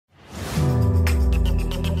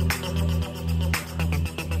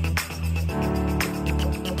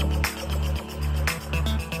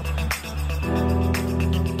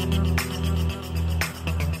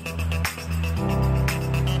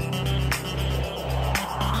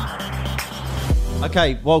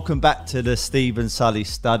Okay, welcome back to the Stephen Sully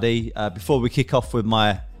study. Before we kick off with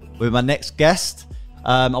my next guest,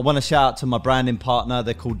 I want to shout out to my branding partner.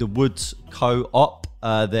 They're called the Woods Co-op.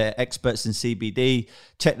 They're experts in CBD.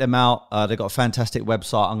 Check them out. They've got a fantastic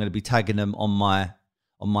website. I'm going to be tagging them on my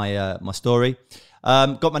story.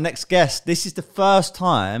 Got my next guest. This is the first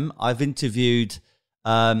time I've interviewed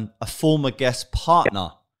a former guest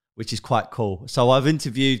partner, which is quite cool. So I've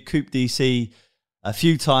interviewed Coop DC a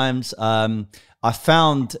few times. I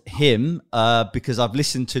found him because I've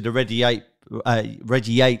listened to the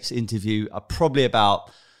Reggie Yates interview probably about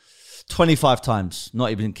 25 times, not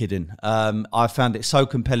even kidding. I found it so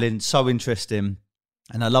compelling, so interesting,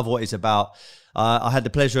 and I love what he's about. I had the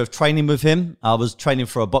pleasure of training with him. I was training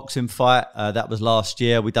for a boxing fight. That was last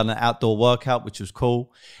year. We done an outdoor workout, which was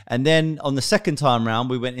cool. And then on the second time round,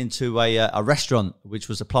 we went into a restaurant, which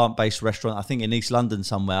was a plant-based restaurant, I think in East London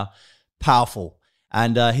somewhere. Powerful.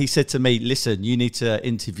 And he said to me, listen, you need to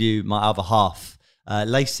interview my other half.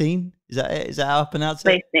 Laceinne? Is that how I pronounce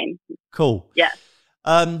it? Laceinne. Cool. Yeah.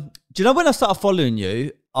 Do you know when I started following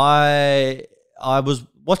you, I was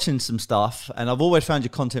watching some stuff and I've always found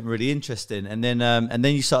your content really interesting. And then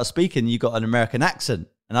you started speaking, you got an American accent.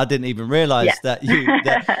 And I didn't even realize that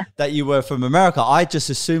you were from America. I just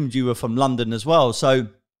assumed you were from London as well. So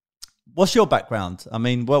what's your background? I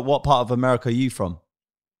mean, what part of America are you from?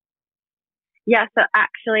 Yeah, so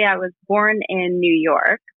actually I was born in New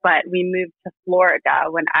York, but we moved to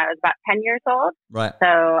Florida when I was about 10 years old. Right. So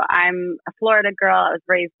I'm a Florida girl. I was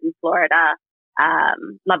raised in Florida.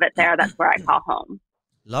 Love it there. That's where I call home.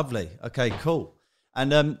 Lovely. Okay, cool.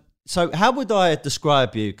 And so how would I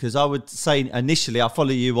describe you? Because I would say initially I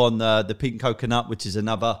follow you on the Pink Coconut, which is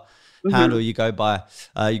another handle you go by.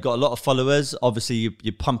 You've got a lot of followers. Obviously,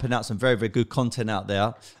 you're pumping out some very, very good content out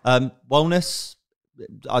there. Wellness.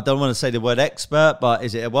 I don't want to say the word expert, but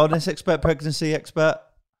is it a wellness expert, pregnancy expert,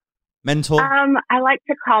 mentor? I like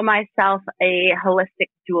to call myself a holistic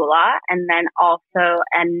doula and then also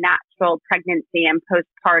a natural pregnancy and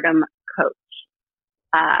postpartum coach.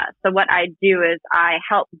 So what I do is I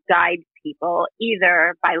help guide people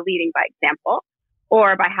either by leading by example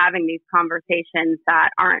or by having these conversations that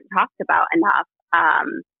aren't talked about enough,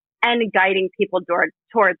 and guiding people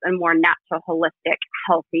towards a more natural, holistic,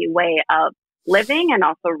 healthy way of living and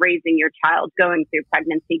also raising your child, going through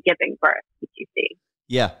pregnancy, giving birth, etc.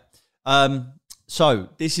 Yeah. So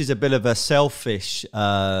this is a bit of a selfish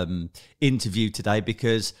interview today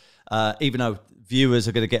because even though viewers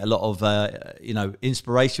are going to get a lot of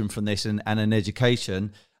inspiration from this and an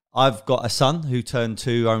education, I've got a son who turned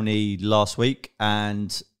 2 only last week,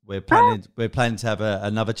 and we're planning to have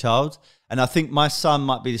another child. And I think my son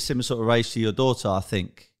might be the similar sort of age to your daughter, I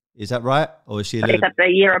think. Is that right? Or is she except a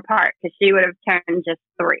year apart, because she would have turned just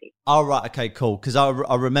 3. Oh, right. Okay, cool. Because I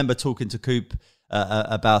remember talking to Coop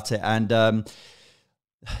about it. And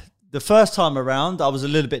the first time around, I was a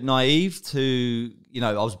little bit naive to,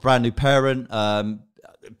 I was a brand new parent,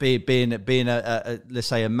 being a let's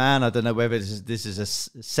say a man. I don't know whether this is a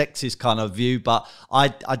sexist kind of view, but I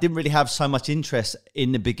didn't really have so much interest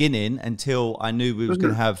in the beginning until I knew we was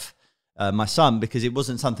going to have my son, because it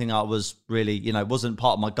wasn't something I was really, it wasn't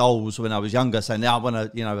part of my goals when I was younger, saying, I want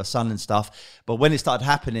a son and stuff. But when it started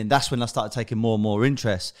happening, that's when I started taking more and more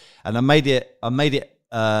interest. And I made it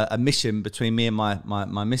a mission between me and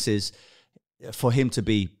my missus for him to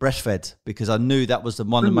be breastfed, because I knew that was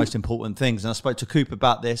one of the most important things. And I spoke to Coop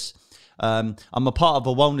about this. I'm a part of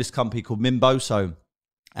a wellness company called Mimboso.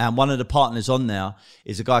 And one of the partners on there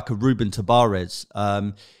is a guy called Ruben Tabarez.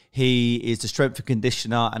 He is the strength and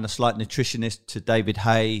conditioner and a slight nutritionist to David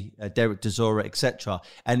Hay, Derek Dezora, etc.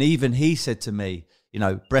 And even he said to me,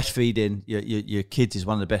 breastfeeding your kids is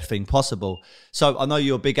one of the best things possible. So I know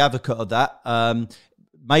you're a big advocate of that.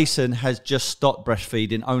 Mason has just stopped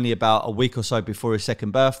breastfeeding only about a week or so before his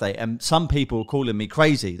 2nd birthday. And some people were calling me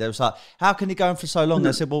crazy. They was like, how can he go on for so long?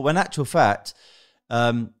 I said, well, in actual fact,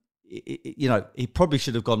 he probably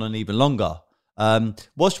should have gone on even longer.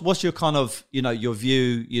 What's your kind of, your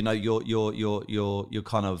view, your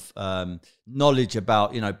kind of knowledge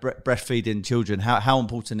about, breastfeeding children? How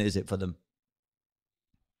important is it for them?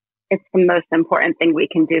 It's the most important thing we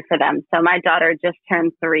can do for them. So my daughter just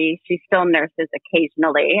turned 3. She still nurses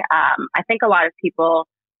occasionally. I think a lot of people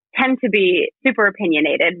tend to be super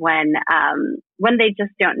opinionated when they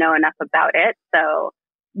just don't know enough about it. So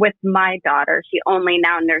with my daughter, she only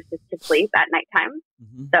now nurses to sleep at nighttime.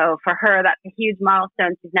 So for her, that's a huge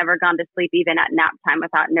milestone. She's never gone to sleep even at nap time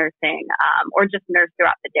without nursing, or just nurse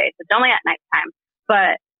throughout the day. So it's only at nighttime.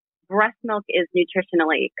 But breast milk is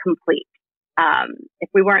nutritionally complete. If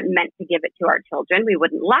we weren't meant to give it to our children, we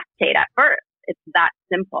wouldn't lactate at birth. It's that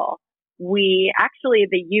simple.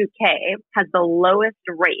 the UK has the lowest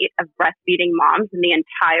rate of breastfeeding moms in the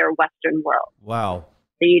entire Western world. Wow.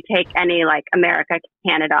 So you take any like America,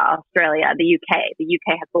 Canada, Australia, the UK. The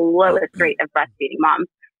UK has the lowest rate of breastfeeding moms.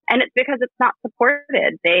 And it's because it's not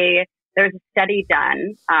supported. There's a study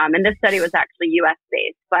done, and this study was actually US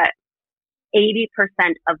based, but 80%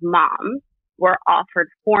 of moms were offered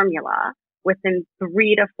formula within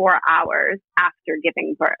 3 to 4 hours after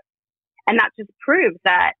giving birth. And that just proves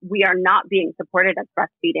that we are not being supported as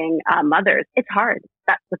breastfeeding mothers. It's hard.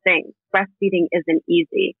 That's the thing. Breastfeeding isn't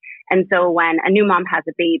easy. And so when a new mom has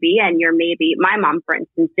a baby and my mom, for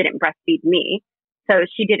instance, didn't breastfeed me, so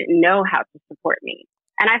she didn't know how to support me.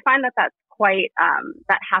 And I find that that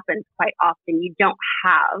happens quite often. You don't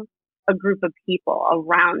have a group of people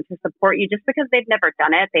around to support you just because they've never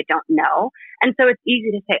done it. They don't know. And so it's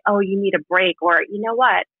easy to say, oh, you need a break, or you know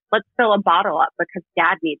what? Let's fill a bottle up because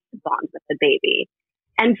dad needs to bond with the baby.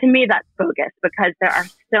 And to me, that's bogus because there are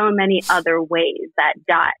so many other ways that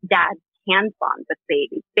dad can bond with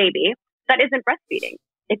baby that isn't breastfeeding.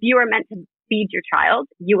 If you were meant to feed your child,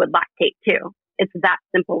 you would lactate too. It's that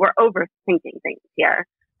simple. We're overthinking things here.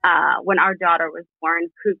 When our daughter was born,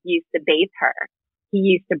 Coop used to bathe her. He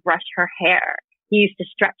used to brush her hair. He used to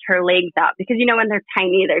stretch her legs out because, when they're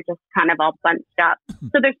tiny, they're just kind of all bunched up.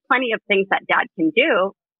 So there's plenty of things that dad can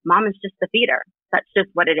do. Mom is just the feeder. That's just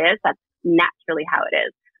what it is. That's naturally how it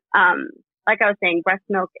is. Like I was saying, breast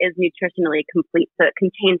milk is nutritionally complete. So it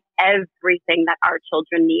contains everything that our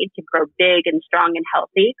children need to grow big and strong and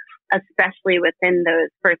healthy, especially within those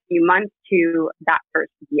first few months to that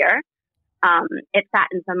first year. It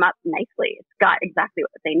fattens them up nicely. It's got exactly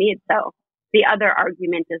what they need. So the other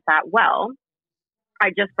argument is that, well, I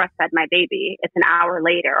just breastfed my baby. It's an hour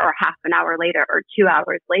later or half an hour later or 2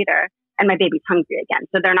 hours later, and my baby's hungry again.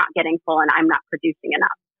 So they're not getting full and I'm not producing enough.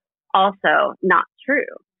 Also not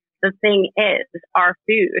true. The thing is, our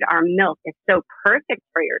food, our milk is so perfect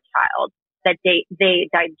for your child that they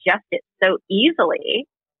digest it so easily,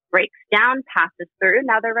 breaks down, passes through.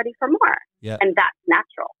 Now they're ready for more. Yeah. And that's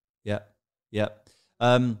natural. Yeah. Yeah.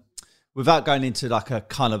 Without going into like a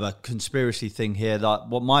kind of a conspiracy thing here, like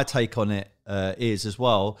what my take on it is as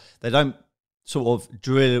well, they don't sort of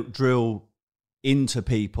drill into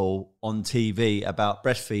people on TV about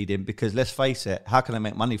breastfeeding because let's face it, how can they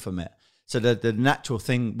make money from it? So the natural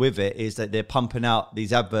thing with it is that they're pumping out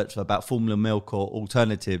these adverts about formula milk or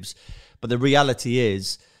alternatives. But the reality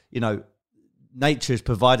is, nature has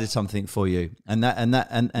provided something for you, and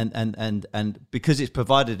because it's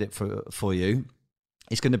provided it for you,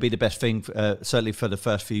 it's going to be the best thing, certainly for the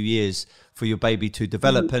first few years for your baby to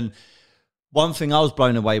develop. Mm-hmm. And one thing I was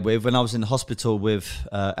blown away with when I was in the hospital with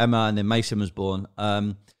Emma and then Mason was born,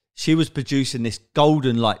 she was producing this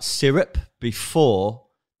golden like syrup before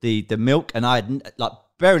the milk, and I had like,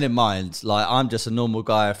 bearing in mind, like I'm just a normal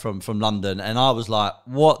guy from London, and I was like,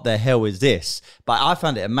 what the hell is this? But I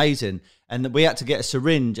found it amazing. And we had to get a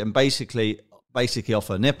syringe and basically off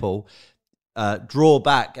her nipple, draw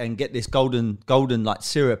back and get this golden like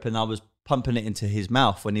syrup. And I was pumping it into his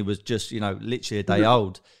mouth when he was just, literally a day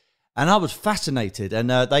old. And I was fascinated. And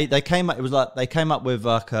they came up, it was like, they came up with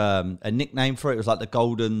like a nickname for it. It was like the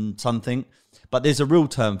golden something, but there's a real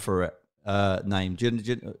term for it, name.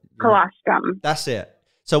 Colostrum. That's it.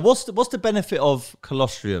 So what's the benefit of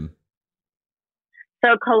colostrum?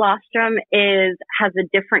 So colostrum has a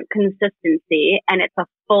different consistency and it's a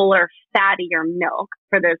fuller, fattier milk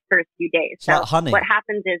for those first few days. It's like honey. What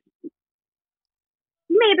happens is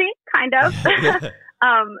maybe kind of. Yeah.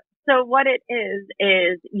 So what it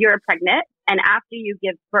is you're pregnant and after you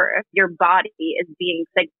give birth, your body is being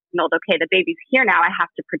signaled, okay, the baby's here now, I have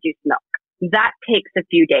to produce milk. That takes a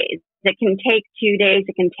few days. It can take 2 days.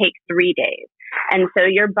 It can take 3 days. And so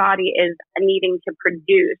your body is needing to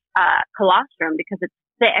produce colostrum because it's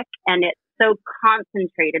thick and it's so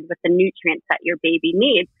concentrated with the nutrients that your baby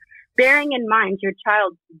needs. Bearing in mind, your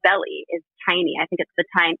child's belly is tiny. I think it's the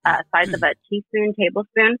size of a teaspoon,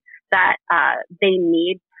 tablespoon that they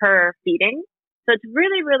need per feeding. So it's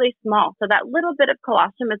really, really small. So that little bit of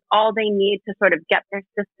colostrum is all they need to sort of get their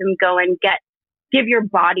system going, give your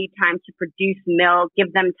body time to produce milk,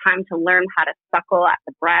 give them time to learn how to suckle at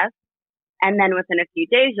the breast. And then within a few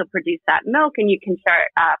days, you'll produce that milk and you can start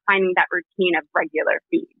finding that routine of regular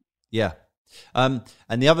feed. Yeah. And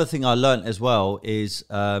the other thing I learned as well is,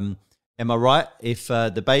 am I right? If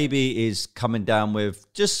the baby is coming down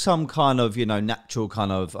with just some kind of, natural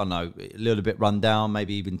kind of, I don't know, a little bit run down,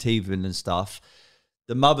 maybe even teething and stuff,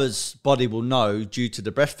 the mother's body will know due to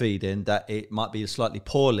the breastfeeding that it might be slightly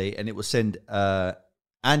poorly and it will send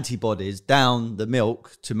antibodies down the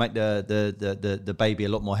milk to make the baby a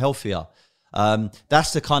lot more healthier.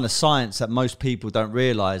 That's the kind of science that most people don't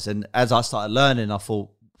realize. And as I started learning, I thought,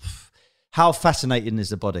 how fascinating is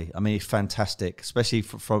the body? I mean, it's fantastic, especially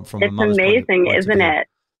from it's a mother's amazing, point isn't it?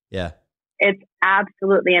 Yeah. It's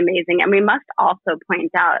absolutely amazing. And we must also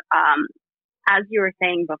point out, as you were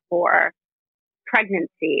saying before,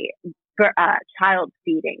 pregnancy, child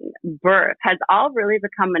feeding, birth has all really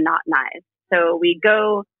become monotonized. So we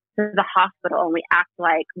go to the hospital and we act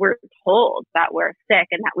like we're told that we're sick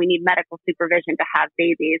and that we need medical supervision to have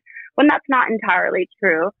babies, when that's not entirely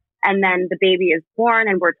true. And then the baby is born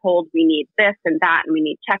and we're told we need this and that, and we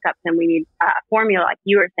need checkups and we need formula, like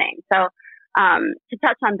you were saying. So to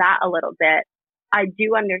touch on that a little bit, I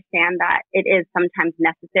do understand that it is sometimes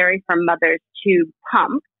necessary for mothers to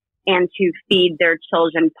pump and to feed their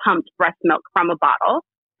children pumped breast milk from a bottle.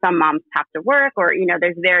 Some moms have to work, or,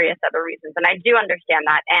 there's various other reasons. And I do understand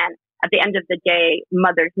that. And at the end of the day,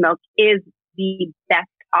 mother's milk is the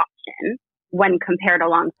best option when compared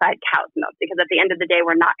alongside cow's milk, because at the end of the day,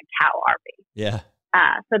 we're not a cow, are we? Yeah.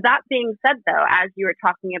 So that being said, though, as you were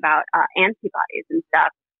talking about antibodies and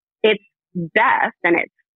stuff, it's best and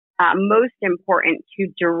it's most important to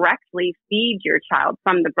directly feed your child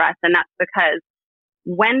from the breast. And that's because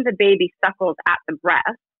when the baby suckles at the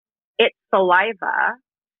breast, its saliva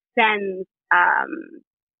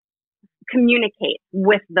communicates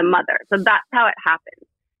with the mother. So that's how it happens.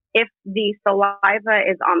 If the saliva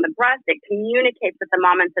is on the breast, it communicates with the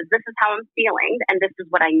mom and says, this is how I'm feeling and this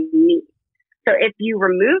is what I need. So if you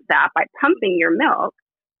remove that by pumping your milk,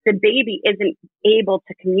 the baby isn't able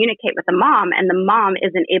to communicate with the mom, and the mom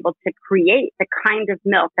isn't able to create the kind of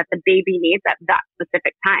milk that the baby needs at that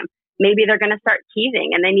specific time. Maybe they're going to start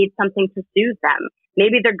teething and they need something to soothe them.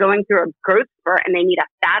 Maybe they're going through a growth spurt and they need a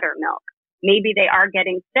fatter milk. Maybe they are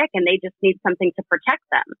getting sick and they just need something to protect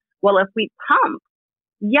them. Well, if we pump,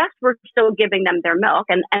 yes, we're still giving them their milk,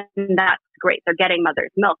 and that's great. They're getting mother's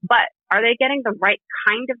milk, but are they getting the right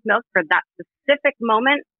kind of milk for that specific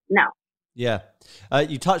moment? No. Yeah.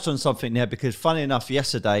 You touched on something there, because funny enough,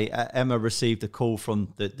 yesterday, Emma received a call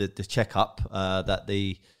from the checkup that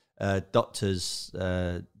the doctors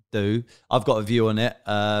do. I've got a view on it.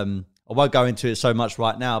 I won't go into it so much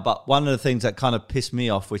right now, but one of the things that kind of pissed me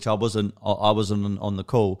off, which I wasn't on the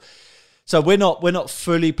call. So we're not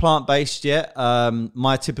fully plant-based yet.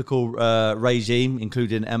 My typical regime,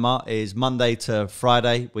 including Emma, is Monday to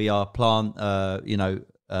Friday. We are plant,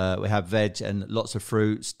 we have veg and lots of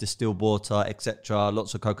fruits, distilled water, etc.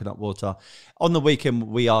 Lots of coconut water. On the weekend,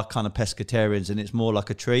 we are kind of pescatarians, and it's more like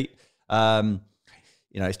a treat.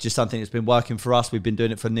 It's just something that's been working for us. We've been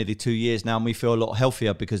doing it for nearly 2 years now, and we feel a lot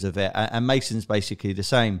healthier because of it. And Mason's basically the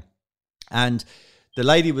same. And the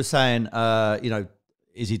lady was saying,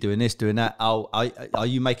 is he doing this, doing that? Are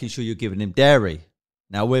you making sure you're giving him dairy?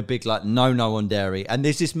 Now, we're big like no on dairy. And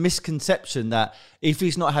there's this misconception that if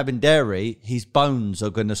he's not having dairy, his bones are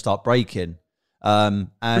going to start breaking.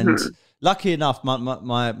 Lucky enough,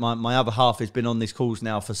 my other half has been on these calls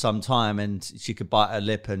now for some time, and she could bite her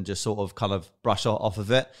lip and just sort of kind of brush off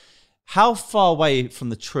of it. How far away from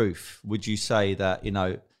the truth would you say that,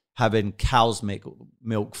 having cow's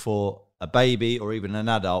milk for a baby or even an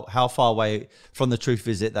adult, how far away from the truth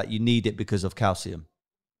is it that you need it because of calcium?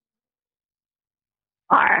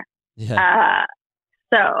 Far. Yeah.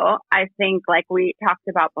 So I think, like we talked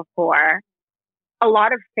about before, a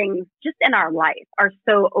lot of things just in our life are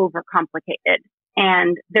so overcomplicated,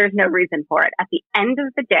 and there's no reason for it. At the end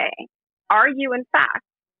of the day, are you in fact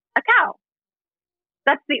a cow?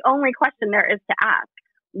 That's the only question there is to ask.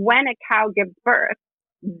 When a cow gives birth,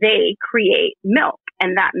 they create milk,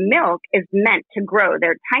 and that milk is meant to grow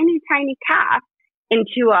their tiny, tiny calf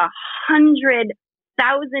into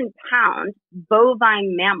 100,000-pound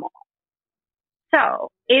bovine mammal.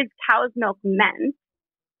 So is cow's milk meant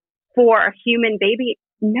for a human baby?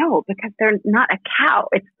 No, because they're not a cow.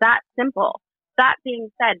 It's that simple. That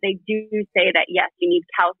being said, they do say that, yes, you need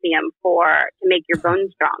calcium to make your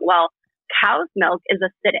bones strong. Well, cow's milk is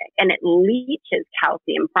acidic, and it leaches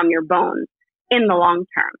calcium from your bones in the long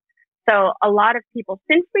term. So a lot of people,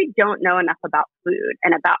 since we don't know enough about food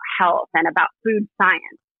and about health and about food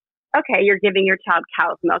science, okay, you're giving your child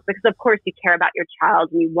cow's milk because, of course, you care about your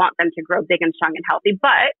child and you want them to grow big and strong and healthy,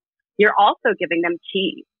 but you're also giving them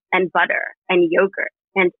cheese and butter and yogurt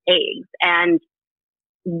and eggs and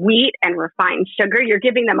wheat and refined sugar. You're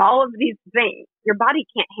giving them all of these things. Your body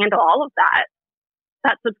can't handle all of that.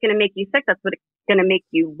 That's what's going to make you sick. That's what's going to make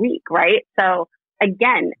you weak, right? So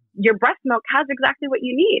again, your breast milk has exactly what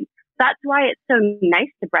you need. That's why it's so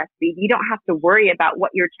nice to breastfeed. You don't have to worry about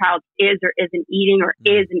what your child is or isn't eating or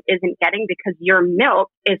is and isn't getting, because your milk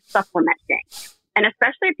is supplementing. And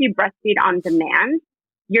especially if you breastfeed on demand,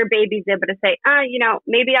 your baby's able to say,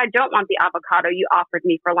 maybe I don't want the avocado you offered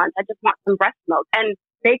me for lunch. I just want some breast milk. And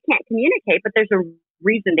they can't communicate, but there's a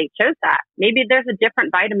reason they chose that. Maybe there's a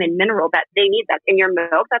different vitamin mineral that they need that's in your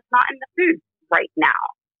milk that's not in the food right now.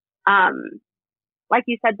 Like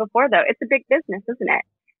you said before, though, it's a big business, isn't it?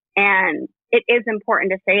 And it is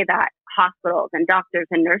important to say that hospitals and doctors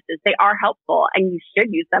and nurses, they are helpful and you should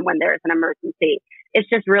use them when there is an emergency. It's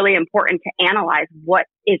just really important to analyze what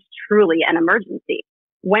is truly an emergency.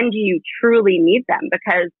 When do you truly need them?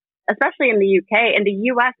 Because especially in the UK, in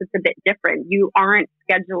the US, it's a bit different. You aren't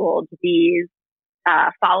scheduled these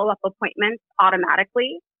follow-up appointments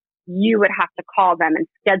automatically. You would have to call them and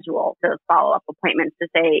schedule those follow-up appointments to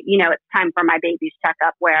say, it's time for my baby's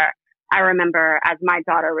checkup, where I remember as my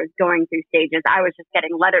daughter was going through stages, I was just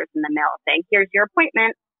getting letters in the mail saying, here's your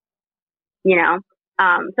appointment,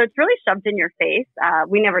 So it's really shoved in your face.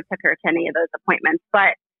 We never took her to any of those appointments.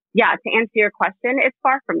 But yeah, to answer your question, it's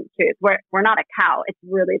far from the truth. We're not a cow. It's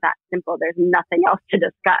really that simple. There's nothing else to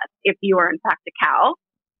discuss. If you are in fact a cow,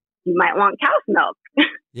 you might want cow's milk.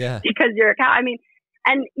 Yeah. Because you're a cow. I mean,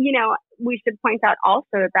 and we should point out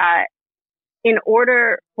also that in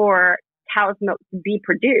order for cow's milk to be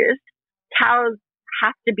produced, cows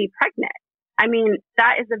have to be pregnant. I mean,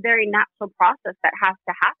 that is a very natural process that has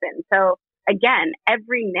to happen. So again,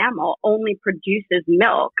 every mammal only produces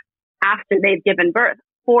milk after they've given birth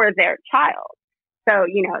for their child. So,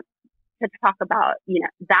 to talk about,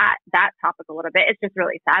 that topic a little bit, it's just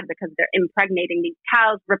really sad because they're impregnating these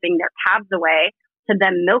cows, ripping their calves away to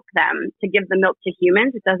then milk them, to give the milk to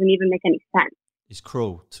humans. It doesn't even make any sense. It's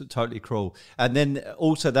cruel, totally cruel. And then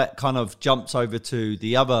also that kind of jumps over to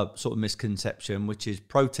the other sort of misconception, which is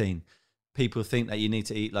protein. People think that you need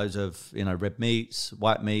to eat loads of, red meats,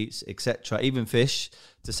 white meats, etc., even fish,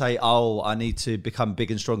 to say, oh, I need to become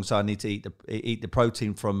big and strong, so I need to eat the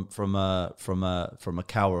protein from a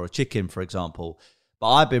cow or a chicken, for example. But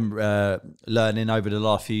I've been learning over the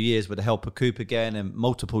last few years with the help of Coop again and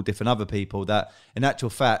multiple different other people that, in actual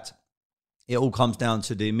fact, it all comes down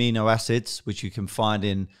to the amino acids, which you can find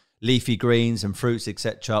in leafy greens and fruits,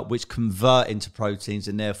 etc., which convert into proteins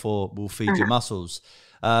and therefore will feed your muscles.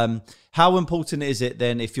 How important is it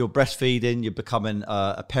then if you're breastfeeding, you're becoming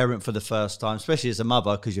a parent for the first time, especially as a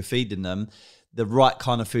mother, because you're feeding them, the right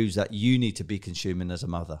kind of foods that you need to be consuming as a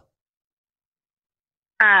mother?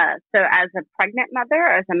 So as a pregnant mother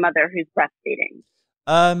or as a mother who's breastfeeding?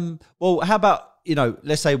 Well, how about,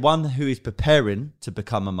 let's say one who is preparing to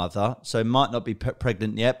become a mother, so might not be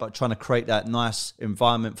pregnant yet, but trying to create that nice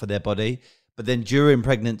environment for their body, but then during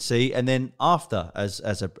pregnancy and then after as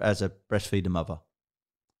a breastfeeding mother.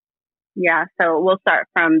 Yeah, so we'll start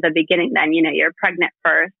from the beginning then. You're pregnant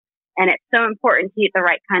first, and it's so important to eat the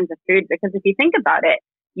right kinds of food because if you think about it,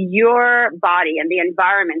 your body and the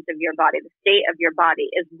environment of your body, the state of your body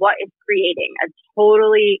is what is creating a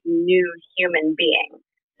totally new human being.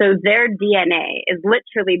 So their DNA is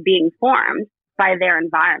literally being formed by their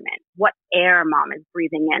environment. What air mom is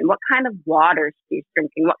breathing in, what kind of water she's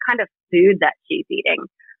drinking, what kind of food that she's eating.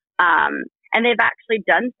 And they've actually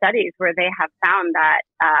done studies where they have found that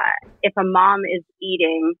if a mom is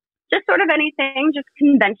eating just sort of anything, just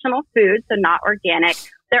conventional food, so not organic,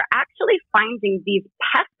 they're actually finding these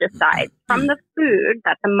pesticides from the food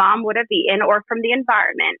that the mom would have eaten or from the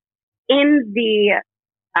environment in the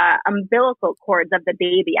umbilical cords of the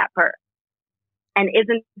baby at birth. And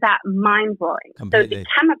isn't that mind-blowing? Completely. So the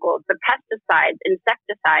chemicals, the pesticides,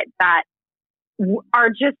 insecticides that are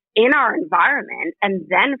just in our environment and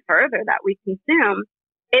then further that we consume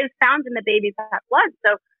is found in the baby's blood.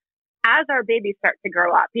 So as our babies start to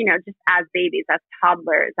grow up, just as babies, as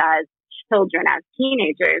toddlers, as children, as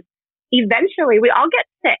teenagers, eventually we all get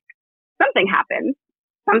sick. Something happens,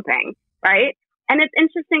 right? And it's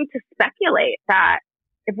interesting to speculate that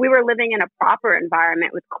if we were living in a proper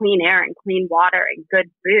environment with clean air and clean water and good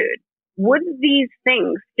food, would these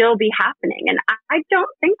things still be happening? And I don't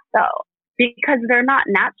think so. Because they're not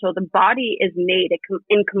natural. The body is made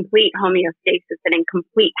in complete homeostasis and in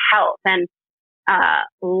complete health. And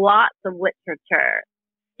lots of literature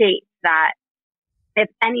states that if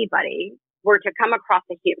anybody were to come across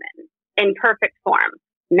a human in perfect form,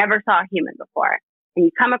 never saw a human before, and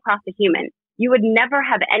you come across a human, you would never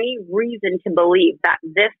have any reason to believe that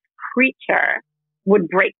this creature would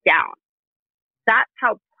break down. That's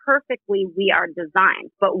how perfectly we are designed.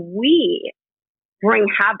 But we bring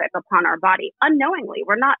havoc upon our body unknowingly.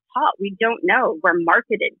 We're not taught. We don't know. We're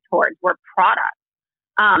marketed towards. We're products.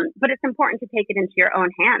 But it's important to take it into your own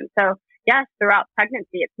hands. So yes, throughout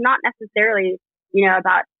pregnancy, it's not necessarily,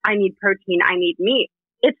 about I need protein, I need meat.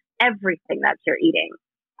 It's everything that you're eating.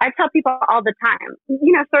 I tell people all the time,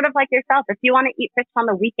 sort of like yourself, if you want to eat fish on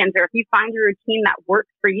the weekends or if you find a routine that works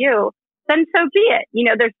for you, then so be it.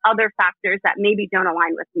 There's other factors that maybe don't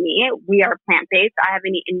align with me. We are plant-based. I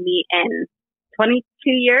haven't eaten meat in 22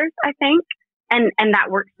 years, I think. And that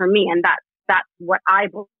works for me. And that's what I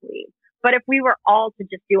believe. But if we were all to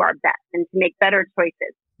just do our best and to make better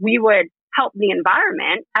choices, we would help the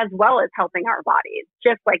environment as well as helping our bodies.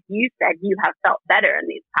 Just like you said, you have felt better in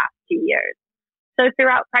these past 2 years. So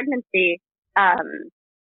throughout pregnancy,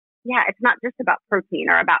 it's not just about protein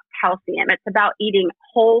or about calcium. It's about eating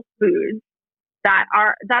whole foods that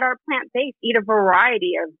are plant-based. Eat a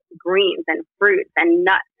variety of greens and fruits and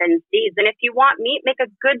nuts and seeds. And if you want meat, make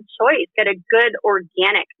a good choice. Get a good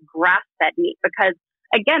organic grass-fed meat, because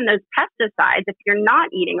again, those pesticides, if you're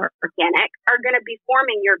not eating organic, are going to be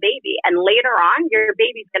forming your baby. And later on, your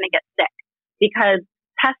baby's going to get sick because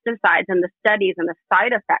pesticides and the studies and the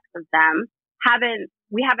side effects of them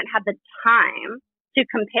we haven't had the time to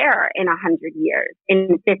compare in 100 years,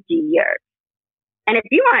 in 50 years. And if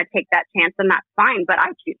you want to take that chance, then that's fine, but I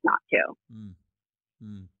choose not to.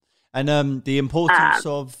 And the importance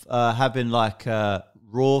of having like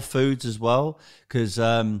raw foods as well, because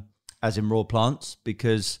as in raw plants,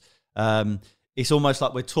 because it's almost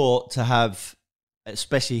like we're taught to have,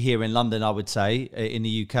 especially here in London, I would say, in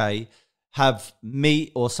the UK, have meat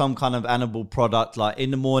or some kind of animal product. Like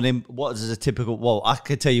in the morning, what is a typical, I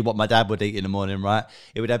could tell you what my dad would eat in the morning, right?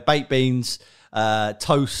 It would have baked beans,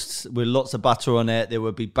 toast with lots of butter on it. There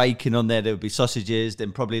would be bacon on there. There would be sausages.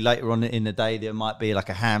 Then probably later on in the day, there might be like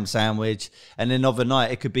a ham sandwich. And then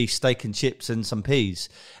overnight, it could be steak and chips and some peas.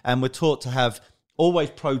 And we're taught to have always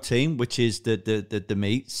protein, which is the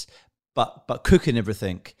meats, but cooking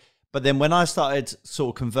everything. But then when I started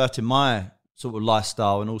sort of converting my sort of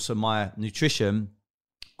lifestyle and also my nutrition,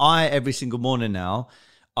 every single morning now,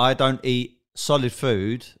 I don't eat solid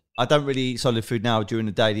food. I don't really eat solid food now during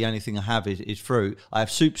the day. The only thing I have is fruit. I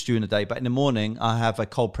have soups during the day, but in the morning I have a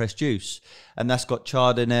cold pressed juice, and that's got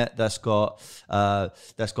chard in it. That's got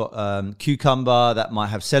cucumber. That might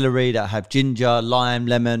have celery. That have ginger, lime,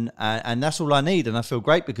 lemon, and that's all I need, and I feel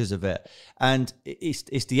great because of it. And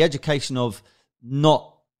it's the education of not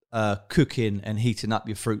cooking and heating up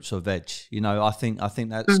your fruits or veg. I think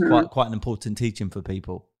that's quite an important teaching for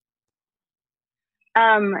people.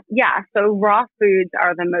 So raw foods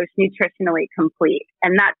are the most nutritionally complete,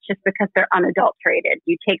 and that's just because they're unadulterated.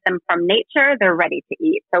 You take them from nature, they're ready to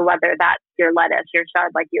eat. So whether that's your lettuce, your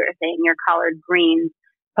chard, like you were saying, your collard greens,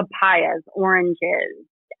 papayas, oranges,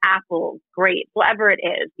 apples, grapes, whatever it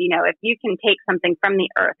is, if you can take something from the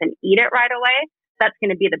earth and eat it right away, that's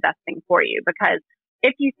going to be the best thing for you. Because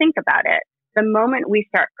if you think about it, the moment we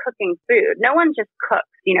start cooking food, no one just cooks,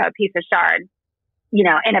 a piece of chard, in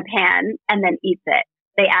a pan and then eats it.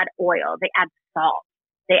 They add oil, they add salt,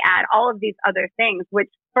 they add all of these other things, which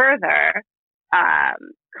further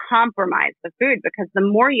compromise the food, because the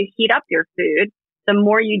more you heat up your food, the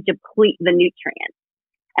more you deplete the nutrients.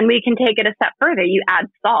 And we can take it a step further. You add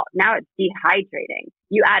salt. Now it's dehydrating.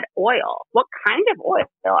 You add oil. What kind of oil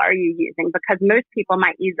are you using? Because most people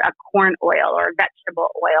might use a corn oil or vegetable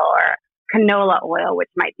oil or canola oil, which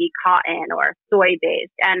might be cotton or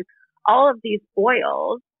soy-based. And all of these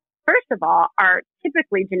oils, first of all, are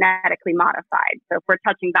typically genetically modified. So if we're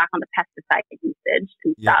touching back on the pesticide usage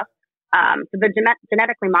and stuff, so they're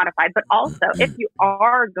genetically modified. But also, if you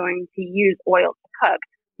are going to use oil to cook,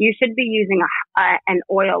 you should be using an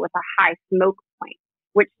oil with a high smoke point,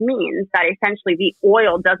 which means that essentially the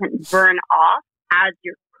oil doesn't burn off as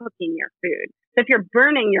you're cooking your food. So if you're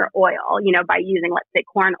burning your oil, by using, let's say,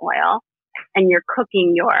 corn oil, and you're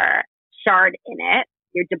cooking your chard in it,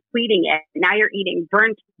 you're depleting it. Now you're eating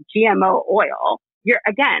burnt GMO oil.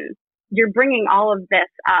 You're bringing all of this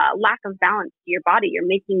lack of balance to your body. You're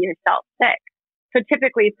making yourself sick. So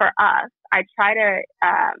typically for us, I try to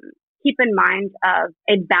keep in mind of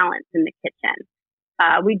a balance in the kitchen.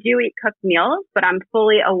 We do eat cooked meals, but I'm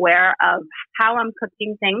fully aware of how I'm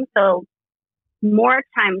cooking things. So more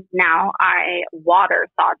times now I water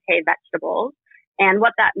saute vegetables. And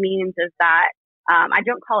what that means is that I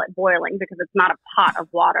don't call it boiling, because it's not a pot of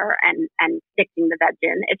water and sticking the veg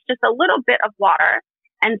in. It's just a little bit of water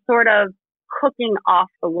and sort of cooking off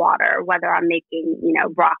the water, whether I'm making,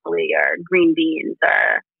 broccoli or green beans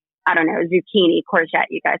or, I don't know, zucchini, courgette,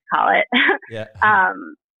 you guys call it. Yeah.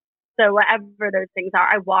 So whatever those things are,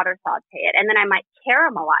 I water saute it, and then I might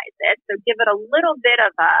caramelize it. So give it a little bit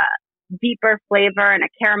of a deeper flavor and a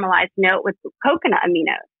caramelized note with coconut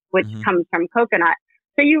aminos, which comes from coconut.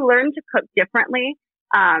 So you learn to cook differently.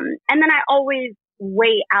 And then I always,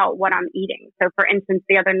 weigh out what I'm eating. So for instance,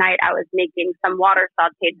 the other night I was making some water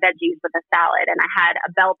sauteed veggies with a salad, and I had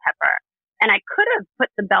a bell pepper, and I could have put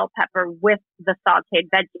the bell pepper with the sauteed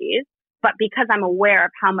veggies, but because I'm aware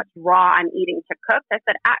of how much raw I'm eating to cook, I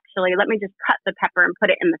said, actually, let me just cut the pepper and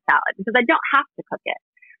put it in the salad because I don't have to cook it.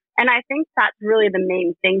 And I think that's really the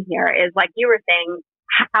main thing here is, like you were saying,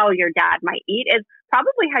 how your dad might eat is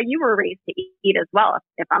probably how you were raised to eat as well,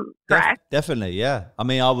 if I'm correct. Definitely, yeah. I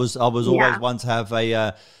mean, I was always one to have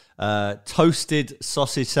a toasted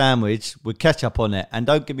sausage sandwich with ketchup on it. And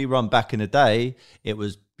don't get me wrong, back in the day, it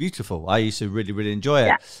was beautiful. I used to really, really enjoy it.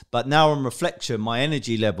 Yeah. But now on reflection, my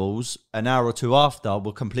energy levels an hour or two after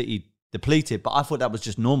were completely depleted. But I thought that was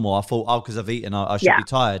just normal. I thought, because I've eaten, I should be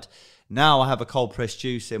tired. Now I have a cold pressed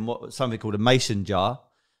juice in something called a mason jar.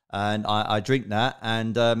 And I drink that,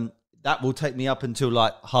 and that will take me up until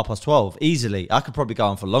like 12:30 easily. I could probably go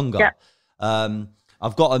on for longer. Yeah.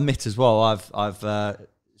 I've got to admit as well, I've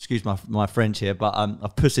excuse my French here, but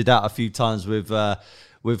I've pussied out a few times with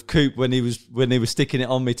Coop when he was sticking it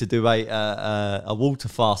on me to do a water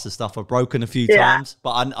fast and stuff. I've broken a few times,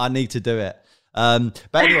 but I need to do it. But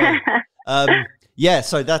anyway, yeah.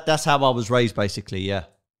 So that's how I was raised, basically. Yeah.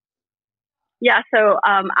 Yeah, so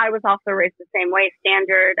I was also raised the same way,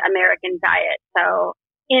 standard American diet. So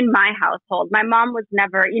in my household, my mom was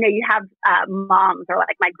never, you have moms, or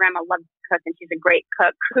like my grandma loves to cook and she's a great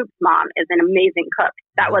cook. Coop's mom is an amazing cook.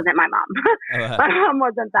 That wasn't my mom. My mom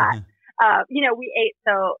wasn't that. We ate,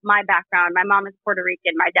 so my background, my mom is Puerto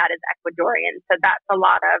Rican, my dad is Ecuadorian. So that's a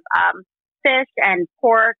lot of fish and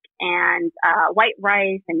pork and white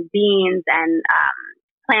rice and beans and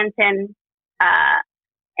plantain.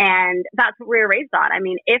 And that's what we were raised on. I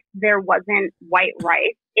mean, if there wasn't white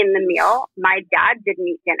rice in the meal, my dad didn't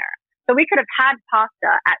eat dinner. So we could have had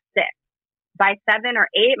pasta at 6. By 7 or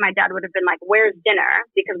 8, my dad would have been like, where's dinner?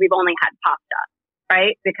 Because we've only had pasta,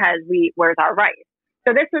 right? Because where's our rice?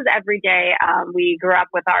 So this was every day. We grew up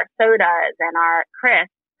with our sodas and our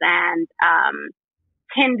crisps and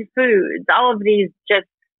tinned foods, all of these just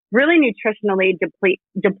really nutritionally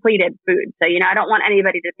depleted foods. So, I don't want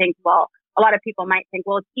anybody to think, well, a lot of people might think,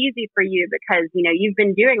 well, it's easy for you because, you've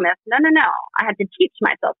been doing this. No. I had to teach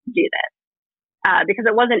myself to do this because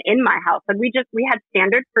it wasn't in my house. And we had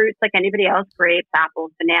standard fruits like anybody else, grapes,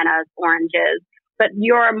 apples, bananas, oranges. But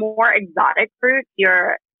your more exotic fruits,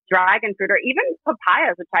 your dragon fruit, or even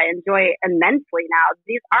papayas, which I enjoy immensely now,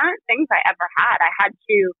 these aren't things I ever had. I had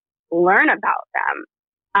to learn about them.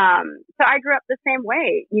 So I grew up the same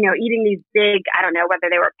way, eating these big, I don't know whether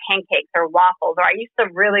they were pancakes or waffles, or I used to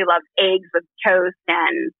really love eggs with toast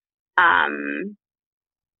and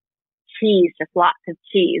cheese, just lots of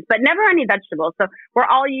cheese, but never any vegetables. So we're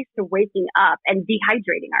all used to waking up and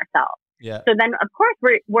dehydrating ourselves. Yeah. So then, of course,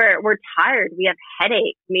 we're tired. We have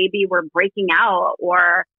headaches. Maybe we're breaking out,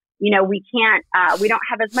 or we can't. We don't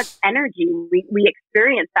have as much energy. We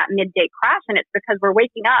experience that midday crash, and it's because we're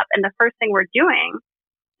waking up, and the first thing we're doing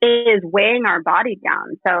is weighing our body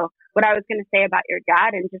down. So what I was going to say about your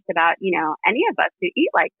dad and just about, any of us who eat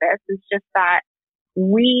like this is just that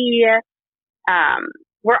we're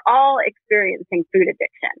all experiencing food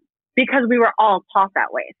addiction because we were all taught that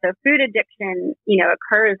way. So food addiction,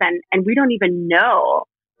 occurs and we don't even know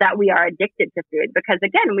that we are addicted to food because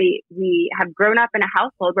again, we have grown up in a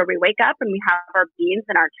household where we wake up and we have our beans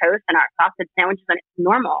and our toast and our sausage sandwiches and it's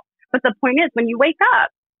normal. But the point is when you wake up,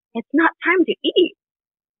 it's not time to eat.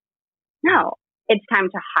 No, it's time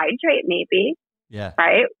to hydrate maybe. Yeah.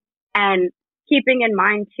 Right. And keeping in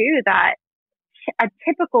mind too, that a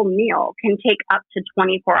typical meal can take up to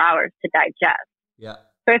 24 hours to digest. Yeah.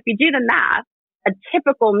 So if you do the math, a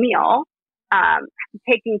typical meal,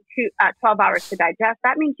 taking 12 hours to digest,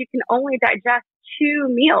 that means you can only digest 2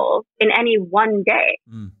 meals in any one day.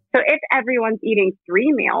 Mm. So if everyone's eating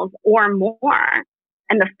 3 meals or more,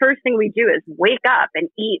 and the first thing we do is wake up and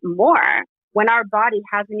eat more, when our body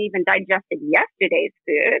hasn't even digested yesterday's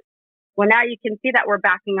food, well, now you can see that we're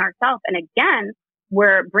backing ourselves. And again,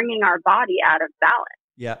 we're bringing our body out of balance.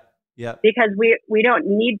 Yeah. Yeah. Because we don't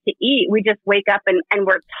need to eat. We just wake up and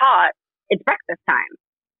we're taught it's breakfast time.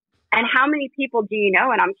 And how many people do you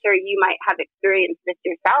know? And I'm sure you might have experienced this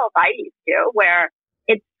yourself. I used to, where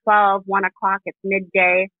it's 12, 1 o'clock, it's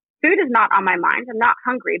midday. Food is not on my mind. I'm not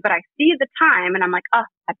hungry, but I see the time and I'm like, oh,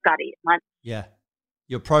 I've got to eat lunch. Yeah.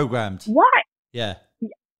 You're programmed. Why? Yeah.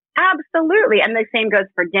 Absolutely. And the same goes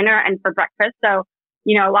for dinner and for breakfast. So,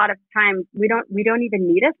 a lot of times we don't even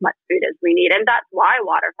need as much food as we need. And that's why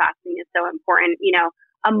water fasting is so important.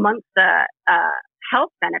 Amongst the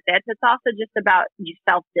health benefits, it's also just about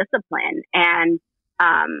self-discipline and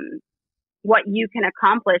what you can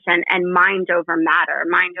accomplish, and mind over matter,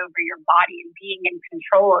 mind over your body, and being in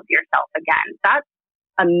control of yourself again. That's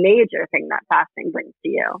a major thing that fasting brings to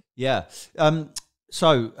you. Yeah.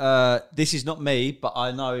 So this is not me, but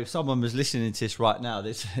I know if someone was listening to this right now,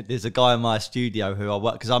 there's a guy in my studio who I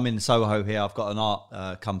work, because I'm in Soho here. I've got an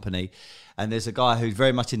art company, and there's a guy who's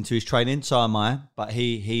very much into his training. So am I, but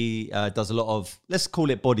he does a lot of, let's call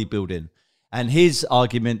it bodybuilding. And his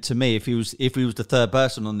argument to me, if he was the third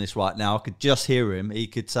person on this right now, I could just hear him. He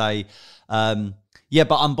could say, yeah,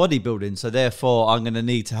 but I'm bodybuilding, so therefore I'm going to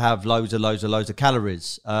need to have loads of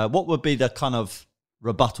calories. What would be the kind of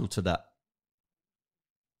rebuttal to that?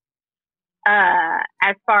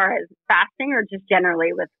 As far as fasting, or just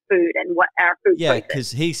generally with food and what our food choices? Yeah,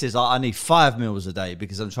 because he says I need 5 meals a day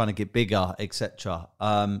because I'm trying to get bigger, etc.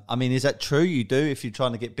 I mean, is that true? You do if you're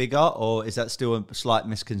trying to get bigger, or is that still a slight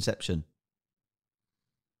misconception?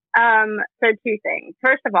 So two things.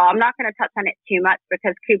 First of all, I'm not going to touch on it too much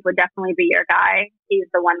because Coop would definitely be your guy. He's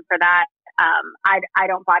the one for that. I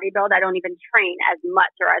don't bodybuild. I don't even train as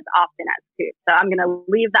much or as often as Coop. So I'm going to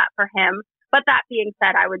leave that for him. But that being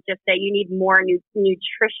said, I would just say you need more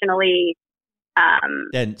nutritionally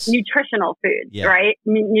dense, nutritional foods, right?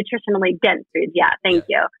 Nutritionally dense foods. Yeah, thank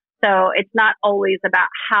you. So it's not always about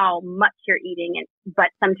how much you're eating, but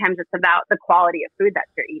sometimes it's about the quality of food that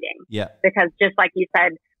you're eating. Yeah. Because just like you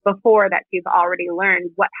said before, that you've already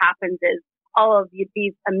learned, what happens is all of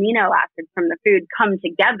these amino acids from the food come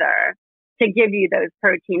together to give you those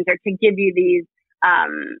proteins, or to give you these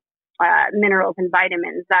minerals and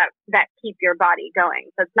vitamins that keep your body going.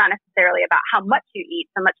 So it's not necessarily about how much you eat,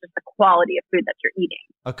 so much as the quality of food that you're eating.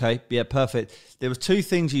 Okay, yeah, perfect. There was 2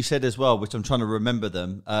 things you said as well, which I'm trying to remember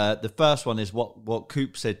them. The first one is what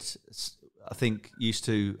Coop said, I think, used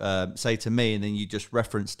to say to me, and then you just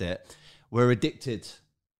referenced it. We're addicted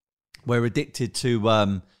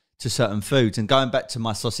to certain foods. And going back to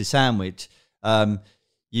my sausage sandwich,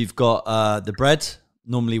 you've got the bread,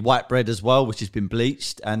 normally white bread as well, which has been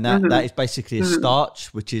bleached, and that is basically a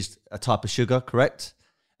starch, which is a type of sugar, correct?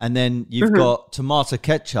 And then you've got tomato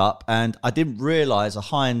ketchup, and I didn't realize a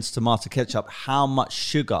Heinz tomato ketchup how much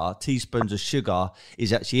sugar, teaspoons of sugar,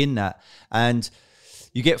 is actually in that. And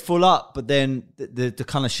you get full up, but then the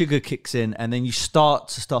kind of sugar kicks in, and then you start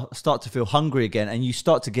to feel hungry again, and you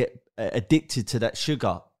start to get addicted to that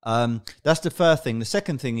sugar. That's the first thing. The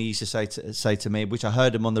second thing he used to say to me, which I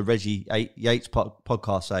heard him on the Reggie Yates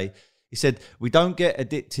podcast say, he said, we don't get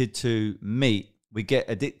addicted to meat. We get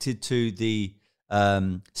addicted to the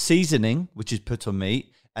seasoning, which is put on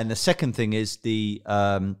meat. And the second thing is the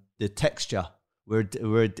texture.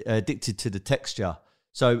 We're addicted to the texture.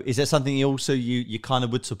 So is that something you kind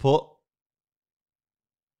of would support?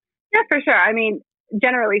 Yeah, for sure. I mean,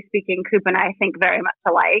 generally speaking, Coop and I think very much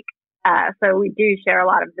alike. So we do share a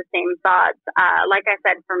lot of the same thoughts. Like I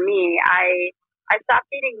said, for me, I stopped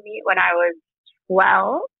eating meat when I was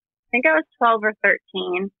 12. I think I was 12 or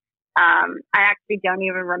 13. I actually don't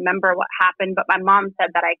even remember what happened, but my mom said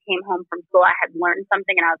that I came home from school, I had learned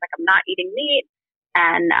something, and I was like, I'm not eating meat.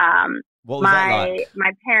 And what was that like?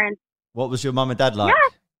 My parents. What was your mom and dad like?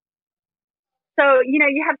 Yeah. So,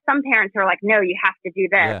 you have some parents who are like, no, you have to do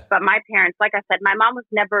this. Yeah. But my parents, like I said, my mom was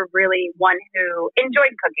never really one who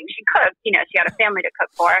enjoyed cooking. She cooked, she had a family to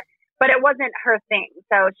cook for, but it wasn't her thing.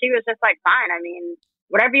 So she was just like, fine, I mean,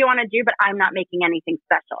 whatever you want to do, but I'm not making anything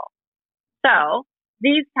special. So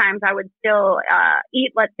these times I would still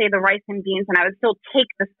eat, let's say, the rice and beans, and I would still take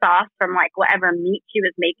the sauce from like whatever meat she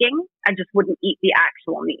was making. I just wouldn't eat the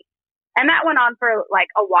actual meat. And that went on for like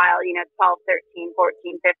a while, 12, 13,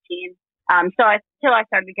 14, 15. Till I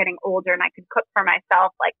started getting older and I could cook for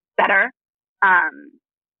myself like better.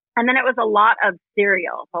 And then it was a lot of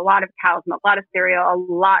cereal, a lot of cow's milk, a lot of cereal, a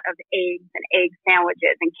lot of eggs and egg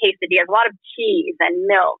sandwiches and quesadillas, a lot of cheese and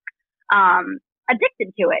milk.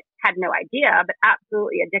 Addicted to it, had no idea, but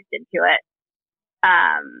absolutely addicted to it.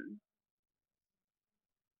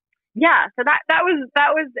 So that was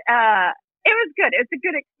it was good. It's a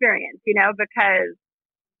good experience, because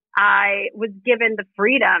I was given the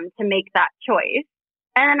freedom to make that choice,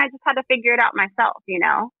 and I just had to figure it out myself,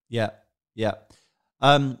 Yeah.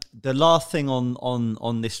 The last thing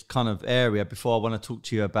on this kind of area before I want to talk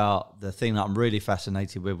to you about the thing that I'm really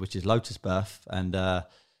fascinated with, which is lotus birth, and I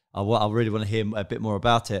really want to hear a bit more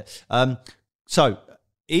about it. So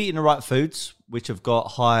eating the right foods, which have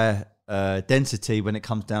got higher density when it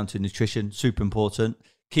comes down to nutrition, super important.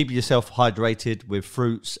 Keep yourself hydrated with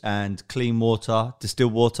fruits and clean water,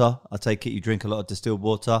 distilled water. I take it you drink a lot of distilled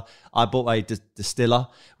water. I bought a distiller,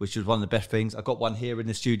 which was one of the best things. I got one here in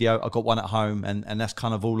the studio. I got one at home, and that's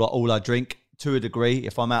kind of all I drink to a degree.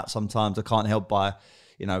 If I'm out sometimes, I can't help by,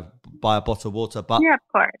 buy a bottle of water. But yeah, of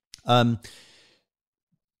course.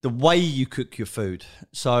 The way you cook your food.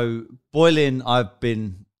 So boiling, I've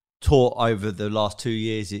been taught over the last 2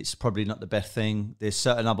 years, it's probably not the best thing. There's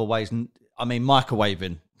certain other ways. I mean,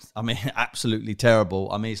 microwaving, absolutely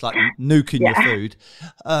terrible. I mean, it's like nuking your food.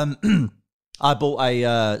 I bought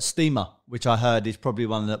a steamer, which I heard is probably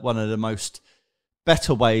one of the most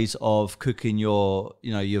better ways of cooking your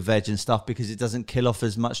veg and stuff, because it doesn't kill off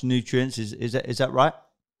as much nutrients. Is that right?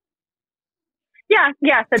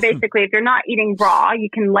 Yeah. So basically, if you're not eating raw, you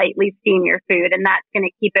can lightly steam your food, and that's going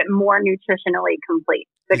to keep it more nutritionally complete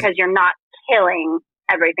because you're not killing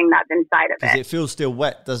everything that's inside of it. It feels still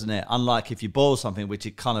wet, doesn't it? Unlike if you boil something, which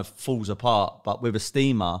it kind of falls apart. But with a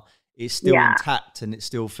steamer, it's still intact and it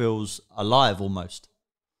still feels alive almost.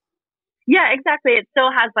 Yeah, exactly. It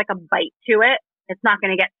still has like a bite to it. It's not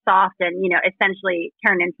going to get soft and, essentially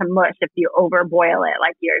turn into mush if you overboil it,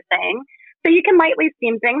 like you're saying. So you can lightly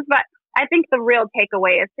steam things, but I think the real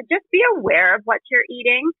takeaway is to just be aware of what you're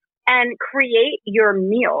eating and create your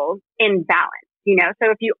meals in balance. So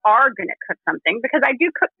if you are going to cook something, because I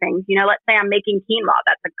do cook things, let's say I'm making quinoa,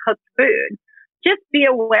 that's a cooked food. Just be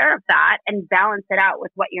aware of that and balance it out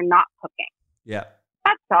with what you're not cooking. Yeah.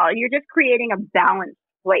 That's all. You're just creating a balanced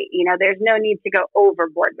plate. There's no need to go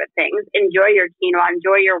overboard with things. Enjoy your quinoa,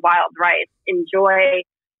 enjoy your wild rice, enjoy,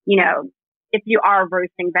 if you are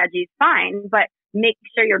roasting veggies, fine, but make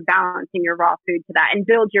sure you're balancing your raw food to that and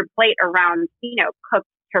build your plate around, cooked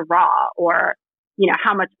to raw, or,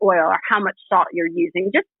 how much oil or how much salt you're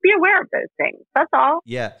using. Just be aware of those things. That's all.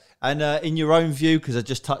 Yeah. And in your own view, because I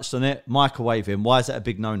just touched on it, microwaving, why is that a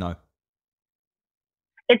big no-no?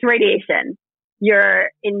 It's radiation. You're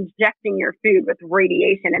injecting your food with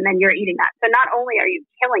radiation and then you're eating that. So not only are you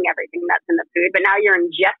killing everything that's in the food, but now you're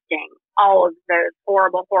ingesting all of those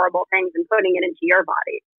horrible, horrible things and putting it into your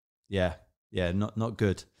body. Yeah. Yeah. Not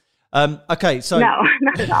good. Okay. So no,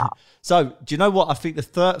 not at all. So do you know what? I think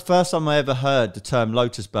the first time I ever heard the term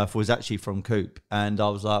lotus birth was actually from Coop. And I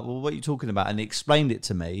was like, well, what are you talking about? And he explained it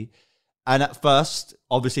to me. And at first,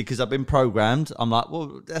 obviously, because I've been programmed, I'm like,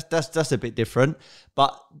 well, that's a bit different.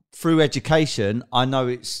 But through education, I know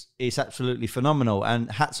it's absolutely phenomenal.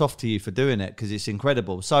 And hats off to you for doing it, because it's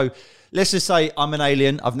incredible. So let's just say I'm an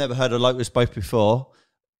alien. I've never heard of lotus birth before.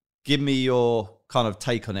 Give me your kind of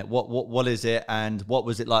take on it. What is it, and what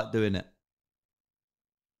was it like doing it?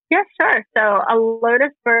 Yeah, sure. So a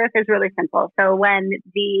lotus birth is really simple. So when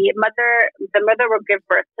the mother will give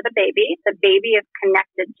birth to the baby is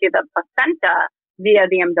connected to the placenta via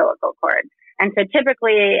the umbilical cord. And so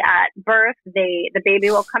typically at birth, the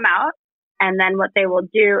baby will come out, and then what they will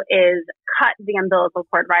do is cut the umbilical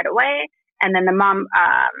cord right away, and then the mom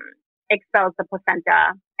expels the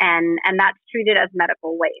placenta, and that's treated as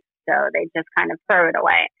medical waste. So they just kind of throw it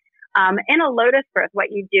away. In a lotus birth,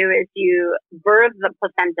 what you do is you birth the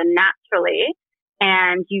placenta naturally,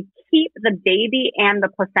 and you keep the baby and the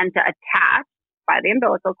placenta attached by the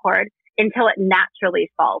umbilical cord until it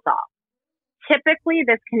naturally falls off. Typically,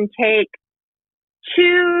 this can take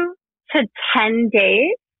 2 to 10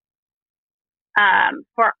 days.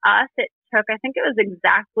 For us, it took, I think it was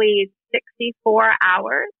exactly 64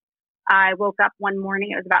 hours. I woke up one morning,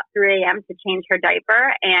 it was about 3 a.m. to change her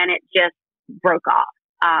diaper, and it just broke off.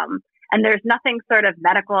 And there's nothing sort of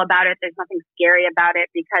medical about it. There's nothing scary about it,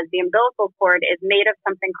 because the umbilical cord is made of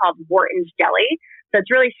something called Wharton's jelly. So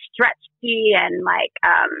it's really stretchy and like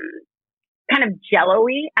kind of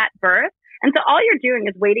jello-y at birth. And so all you're doing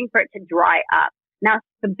is waiting for it to dry up. Now,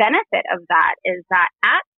 the benefit of that is that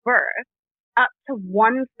at birth, up to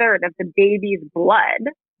 1/3 of the baby's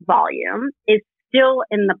blood volume is still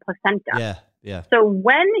in the placenta. Yeah. So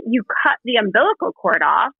when you cut the umbilical cord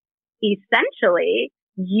off, essentially,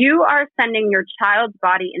 you are sending your child's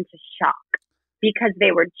body into shock, because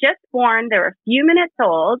they were just born, they're a few minutes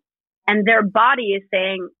old, and their body is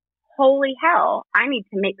saying, holy hell, I need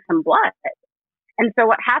to make some blood. And so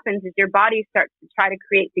what happens is your body starts to try to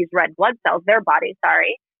create these red blood cells,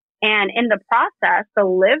 and in the process, the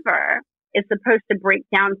liver is supposed to break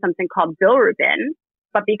down something called bilirubin,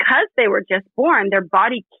 but because they were just born, their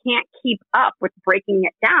body can't keep up with breaking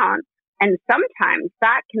it down. And sometimes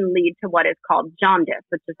that can lead to what is called jaundice,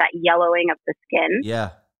 which is that yellowing of the skin. Yeah.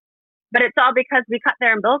 But it's all because we cut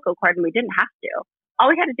their umbilical cord and we didn't have to. All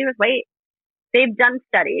we had to do was wait. They've done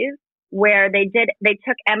studies where they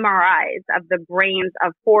took MRIs of the brains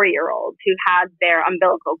of 4-year-olds who had their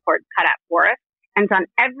umbilical cord cut at birth. And so on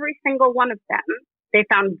every single one of them, they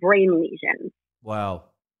found brain lesions. Wow.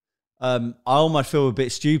 I almost feel a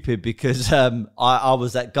bit stupid, because I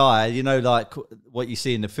was that guy, like what you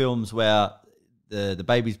see in the films where the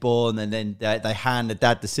baby's born, and then they hand the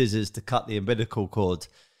dad the scissors to cut the umbilical cord.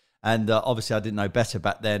 And obviously I didn't know better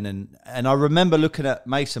back then. And I remember looking at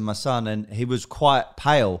Mason, my son, and he was quite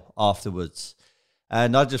pale afterwards.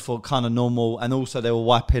 And I just thought kind of normal. And also they were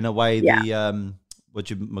wiping away the, what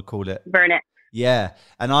do you call it? Burn it. Yeah.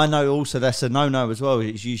 And I know also that's a no-no as well.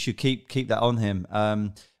 You should keep that on him.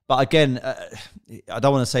 But again, I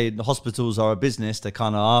don't want to say the hospitals are a business. They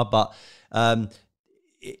kind of are, but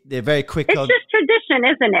they're very quick. It's just tradition,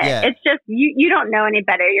 isn't it? Yeah. It's just, you don't know any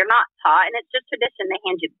better. You're not taught. And it's just tradition. They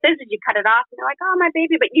hand you the scissors, you cut it off, and you're like, oh, my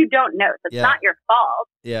baby, but you don't know. So it's not your fault.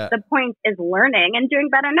 Yeah. The point is learning and doing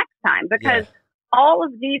better next time, because all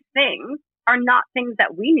of these things are not things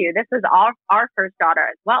that we knew. This was our first daughter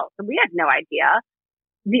as well. So we had no idea.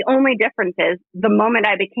 The only difference is the moment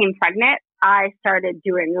I became pregnant, I started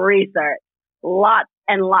doing research, lots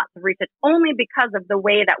and lots of research, only because of the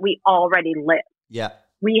way that we already live. Yeah.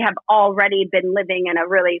 We have already been living in a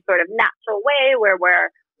really sort of natural way where we're,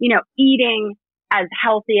 eating as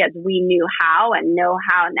healthy as we knew how and know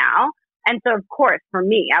how now. And so, of course, for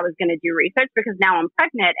me, I was going to do research because now I'm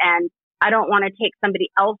pregnant and I don't want to take somebody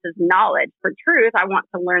else's knowledge for truth. I want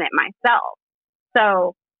to learn it myself.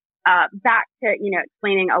 So back to,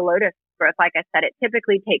 explaining a lotus birth, like I said, it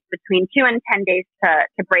typically takes between 2 and 10 days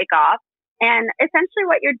to break off. And essentially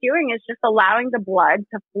what you're doing is just allowing the blood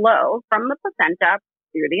to flow from the placenta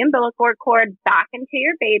through the umbilical cord back into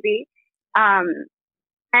your baby.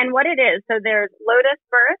 And what it is, so there's lotus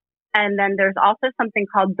birth, and then there's also something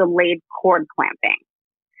called delayed cord clamping.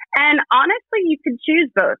 And honestly, you could choose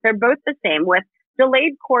both. They're both the same. With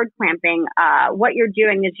delayed cord clamping, what you're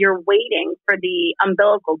doing is you're waiting for the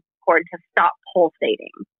umbilical cord to stop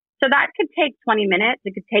pulsating. So that could take 20 minutes.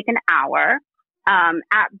 It could take an hour.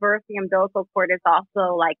 At birth, the umbilical cord is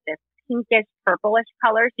also like this pinkish, purplish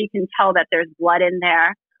color. So you can tell that there's blood in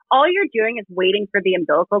there. All you're doing is waiting for the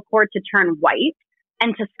umbilical cord to turn white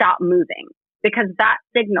and to stop moving, because that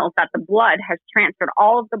signals that the blood has transferred.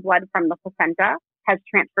 All of the blood from the placenta has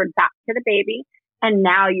transferred back to the baby, and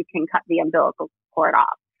now you can cut the umbilical cord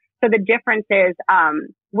off. So the difference is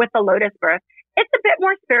with the lotus birth, it's a bit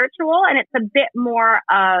more spiritual, and it's a bit more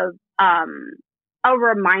of a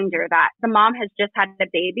reminder that the mom has just had a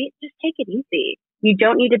baby. Just take it easy. You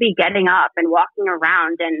don't need to be getting up and walking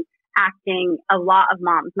around and acting. A lot of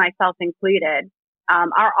moms, myself included,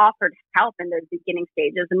 are offered help in those beginning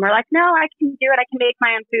stages. And we're like, no, I can do it. I can make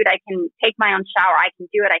my own food. I can take my own shower. I can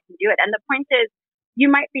do it. I can do it. And the point is, you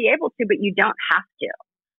might be able to, but you don't have to.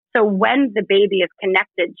 So when the baby is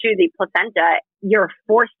connected to the placenta, you're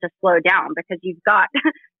forced to slow down because you've got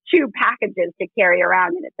 2 packages to carry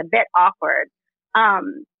around, and it's a bit awkward.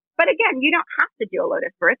 But again, you don't have to do a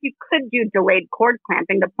lotus birth. You could do delayed cord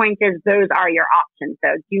clamping. The point is, those are your options.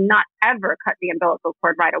 So do not ever cut the umbilical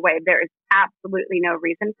cord right away. There is absolutely no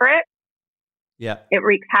reason for it. Yeah. It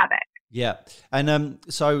wreaks havoc. Yeah. And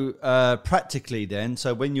so practically then,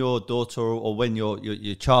 so when your daughter or when your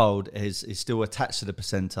child is still attached to the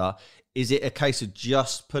placenta, is it a case of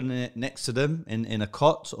just putting it next to them in a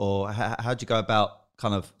cot, or how do you go about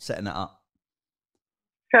kind of setting it up?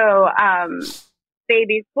 So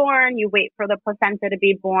baby's born, you wait for the placenta to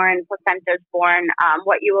be born, placenta's born.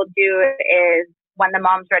 What you will do is when the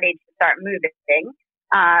mom's ready to start moving,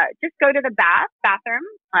 just go to the bathroom,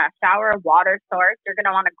 shower, water source. You're going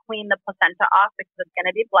to want to clean the placenta off because it's going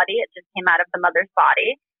to be bloody. It just came out of the mother's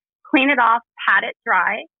body. Clean it off, pat it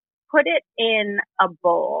dry, put it in a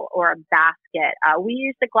bowl or a basket. We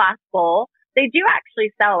use the glass bowl. They do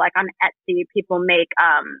actually sell, like on Etsy, people make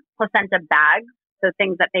placenta bags. So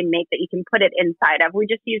things that they make that you can put it inside of. We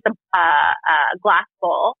just use a glass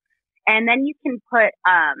bowl. And then you can put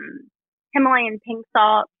Himalayan pink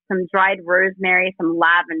salt, some dried rosemary, some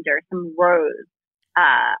lavender, some rose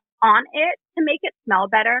on it to make it smell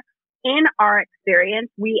better. In our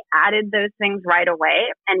experience, we added those things right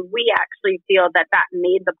away. And we actually feel that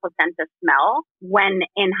made the placenta smell when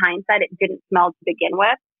in hindsight, it didn't smell to begin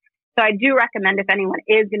with. So I do recommend, if anyone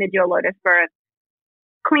is going to do a lotus birth,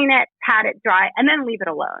 clean it, pat it dry, and then leave it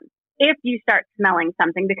alone. If you start smelling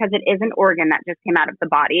something, because it is an organ that just came out of the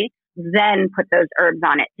body, then put those herbs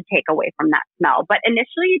on it to take away from that smell. But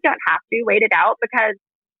initially, you don't have to wait it out because,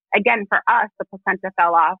 again, for us, the placenta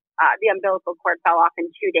fell off, the umbilical cord fell off in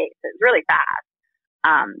 2 days. It was really fast.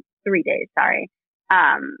 3 days, sorry.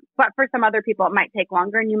 But for some other people, it might take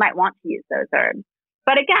longer, and you might want to use those herbs.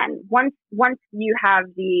 But again, once you have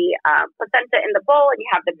the placenta in the bowl and you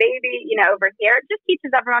have the baby, over here, it just teaches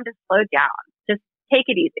everyone to slow down. Just take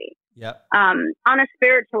it easy. Yeah. On a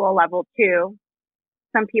spiritual level too,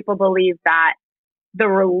 some people believe that the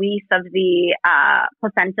release of the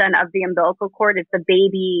placenta and of the umbilical cord is the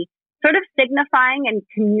baby sort of signifying and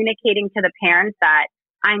communicating to the parents that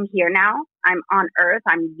I'm here now. I'm on earth.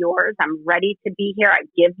 I'm yours. I'm ready to be here. I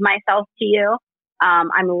give myself to you.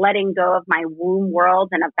 I'm letting go of my womb world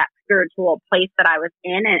and of that spiritual place that I was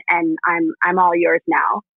in, and I'm all yours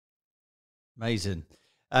now. Amazing.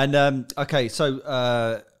 And okay,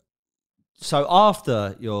 so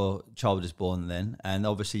after your child is born, then, and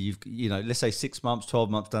obviously let's say 6 months,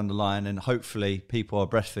 12 months down the line, and hopefully people are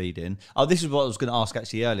breastfeeding. Oh, this is what I was going to ask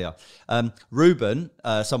actually earlier. Ruben,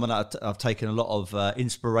 someone that I've taken a lot of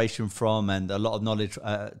inspiration from and a lot of knowledge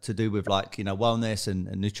to do with wellness and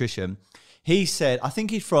nutrition. He said, I think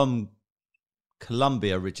he's from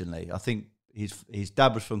Colombia originally. I think his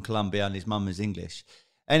dad was from Colombia and his mum is English.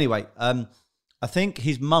 Anyway, I think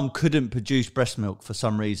his mum couldn't produce breast milk for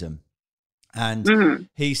some reason. And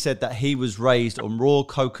he said that he was raised on raw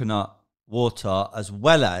coconut water, as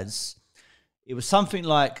well as it was something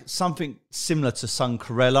similar to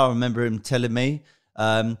Suncorella. I remember him telling me.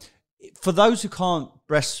 For those who can't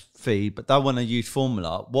breastfeed but don't want to use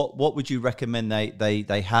formula, what would you recommend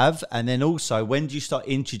they have? And then also, when do you start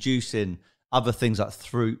introducing other things like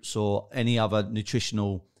fruits or any other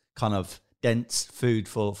nutritional kind of dense food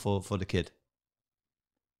for the kid?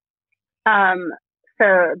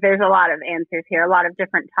 So there's a lot of answers here, a lot of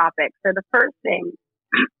different topics. So the first thing,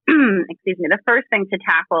 the first thing to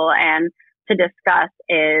tackle and to discuss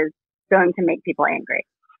is going to make people angry.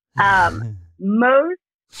 Most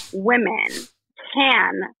women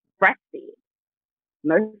can breastfeed.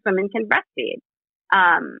 Most women can breastfeed.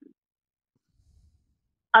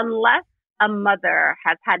 Unless a mother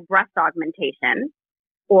has had breast augmentation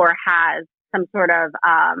or has some sort of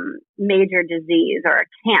major disease or a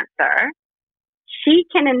cancer, she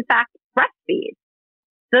can in fact breastfeed.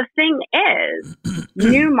 The thing is,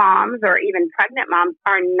 new moms or even pregnant moms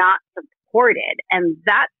are not supported. And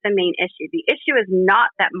that's the main issue. The issue is not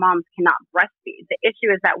that moms cannot breastfeed. The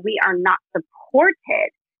issue is that we are not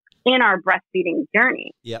supported in our breastfeeding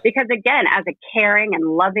journey. Yep. Because again, as a caring and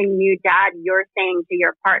loving new dad, you're saying to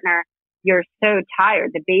your partner, you're so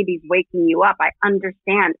tired. The baby's waking you up. I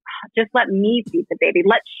understand. Just let me feed the baby.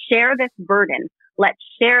 Let's share this burden. Let's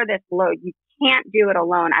share this load. You can't do it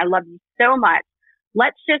alone. I love you so much.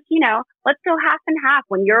 Let's just, let's go half and half.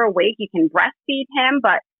 When you're awake, you can breastfeed him,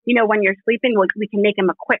 but when you're sleeping, we can make him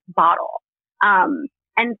a quick bottle.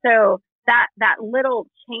 And so that little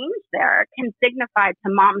change there can signify to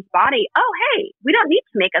mom's body, oh, hey, we don't need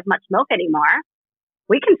to make as much milk anymore.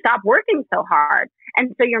 We can stop working so hard.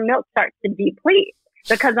 And so your milk starts to deplete,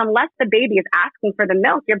 because unless the baby is asking for the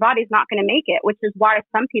milk, your body's not going to make it, which is why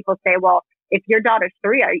some people say, well, if your daughter's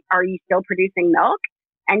 3, are you still producing milk?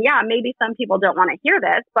 And yeah, maybe some people don't want to hear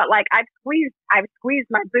this, but I've squeezed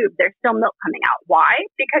my boob. There's still milk coming out. Why?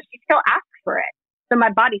 Because she still asks for it. So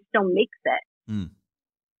my body still makes it.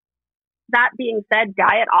 That being said,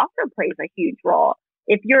 diet also plays a huge role.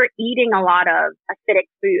 If you're eating a lot of acidic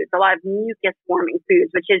foods, a lot of mucus forming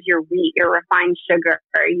foods, which is your wheat, your refined sugar,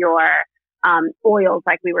 your oils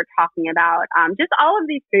like we were talking about, just all of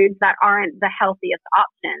these foods that aren't the healthiest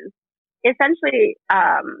options. Essentially,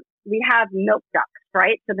 we have milk ducts,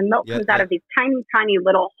 right? So the milk comes out of these tiny, tiny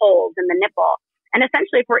little holes in the nipple. And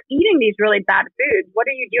essentially, if we're eating these really bad foods, what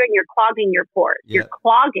are you doing? You're clogging your pores. You're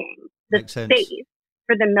clogging the space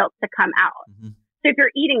for the milk to come out. So if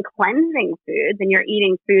you're eating cleansing foods and you're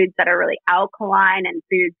eating foods that are really alkaline and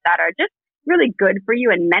foods that are just really good for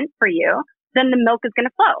you and meant for you, then the milk is going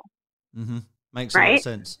to flow. Makes a lot of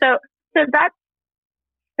sense. So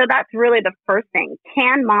that's really the first thing.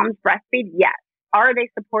 Can moms breastfeed? Yes. Are they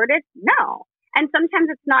supported? No. And sometimes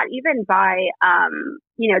it's not even by,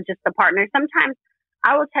 just the partner. Sometimes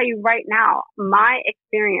I will tell you right now, my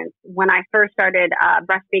experience when I first started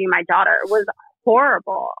breastfeeding my daughter was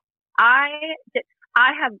horrible. I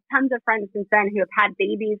have tons of friends since then who have had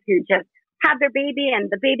babies who just had their baby and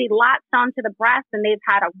the baby latched onto the breast and they've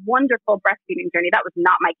had a wonderful breastfeeding journey. That was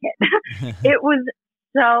not my kid. It was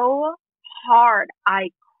so hard. I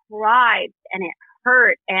cried and it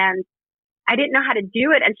hurt and I didn't know how to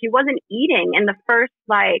do it. And she wasn't eating in the first,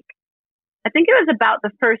 I think it was about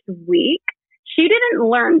the first week. She didn't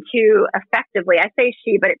learn to effectively, I say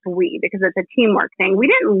she, but it's we because it's a teamwork thing. We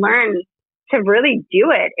didn't learn to really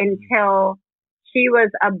do it until she was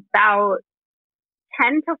about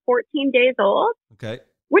 10 to 14 days old. Okay.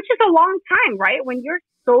 Which is a long time, right? When you're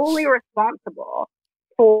solely responsible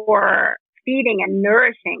for feeding and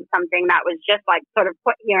nourishing something that was just sort of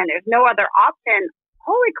put here and there's no other option.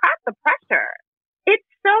 Holy crap, the pressure. It's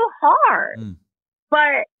so hard.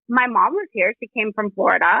 But my mom was here. She came from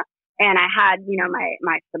Florida and I had,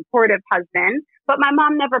 my supportive husband, but my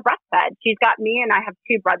mom never breastfed. She's got me and I have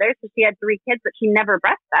 2 brothers. So she had 3 kids, but she never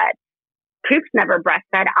breastfed. Coop's never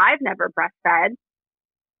breastfed. I've never breastfed.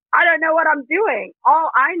 I don't know what I'm doing. All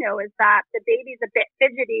I know is that the baby's a bit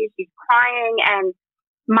fidgety. She's crying and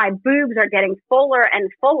my boobs are getting fuller and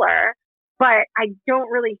fuller, but I don't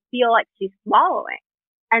really feel like she's swallowing.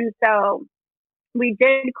 And so we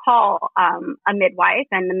did call a midwife,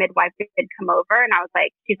 and the midwife did come over, and I was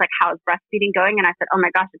like, she's like, how's breastfeeding going? And I said, oh my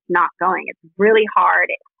gosh, it's not going. It's really hard.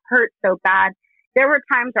 It hurts so bad. There were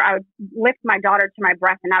times where I would lift my daughter to my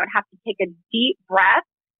breast and I would have to take a deep breath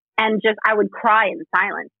and I would cry in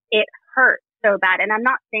silence. It hurt so bad. And I'm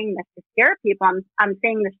not saying this to scare people. I'm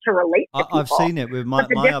saying this to relate to people. I've seen it with my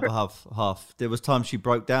other half. There was times she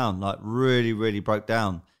broke down, like really, really broke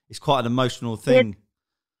down. It's quite an emotional thing.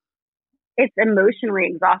 It's emotionally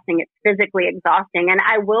exhausting. It's physically exhausting. And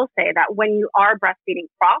I will say that when you are breastfeeding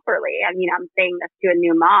properly, and I'm saying this to a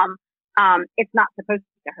new mom, it's not supposed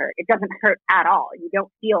to hurt. It doesn't hurt at all. You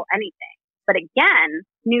don't feel anything. But again,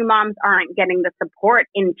 new moms aren't getting the support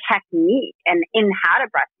in technique and in how to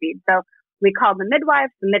breastfeed. So we called the midwife.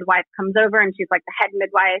 The midwife comes over and she's like the head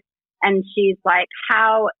midwife. And she's like,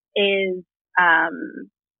 how is,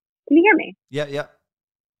 can you hear me? Yeah.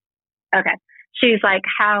 Okay. She's like,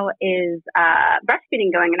 how is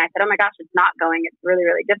breastfeeding going? And I said, oh my gosh, it's not going. It's really,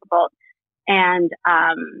 really difficult. And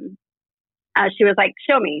she was like,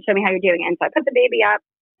 show me how you're doing. And so I put the baby up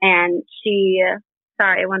and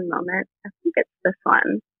sorry, one moment. I think it's this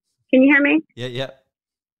one. Can you hear me? Yeah.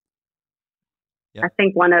 I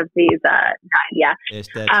think one of these, yeah. It's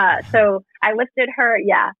dead. So I lifted her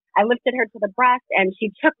to the breast and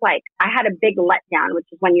she took I had a big letdown, which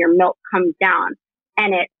is when your milk comes down,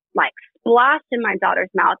 and it splashed in my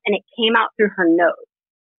daughter's mouth and it came out through her nose.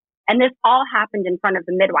 And this all happened in front of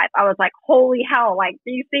the midwife. I was like, holy hell,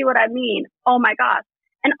 do you see what I mean? Oh my gosh.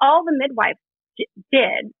 And all the midwife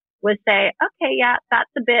did was say, okay, yeah,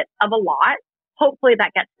 that's a bit of a lot. Hopefully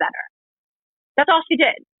that gets better. That's all she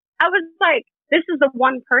did. I was like, this is the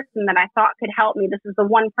one person that I thought could help me. This is the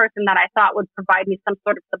one person that I thought would provide me some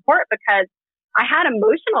sort of support, because I had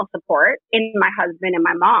emotional support in my husband and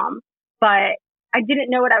my mom, but I didn't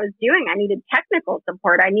know what I was doing. I needed technical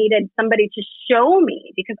support. I needed somebody to show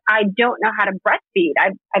me, because I don't know how to breastfeed.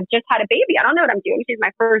 I've just had a baby. I don't know what I'm doing. She's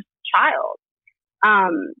my first child.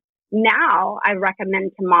 Now I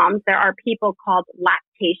recommend to moms, there are people called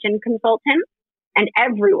lactation consultants, and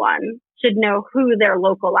everyone should know who their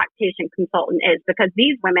local lactation consultant is, because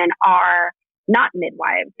these women are not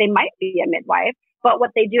midwives. They might be a midwife, but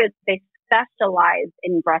what they do is they specialize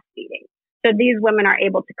in breastfeeding. So these women are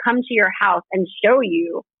able to come to your house and show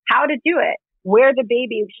you how to do it, where the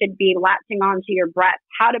baby should be latching onto your breast,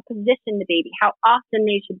 how to position the baby, how often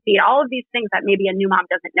they should feed, all of these things that maybe a new mom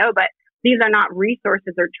doesn't know, but these are not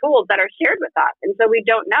resources or tools that are shared with us. And so we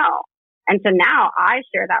don't know. And so now I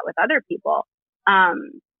share that with other people.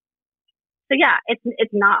 So yeah,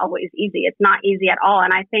 it's not always easy. It's not easy at all.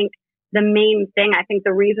 And I think the main thing,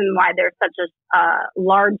 the reason why there's such a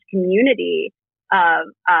large community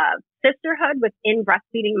of sisterhood within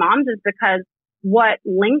breastfeeding moms is because what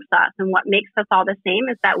links us and what makes us all the same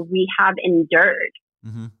is that we have endured.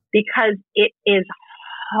 Mm-hmm. Because it is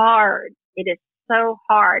hard. It is so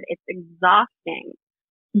hard. It's exhausting,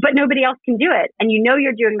 but nobody else can do it. And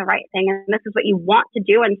you're doing the right thing, and this is what you want to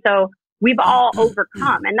do. And so we've all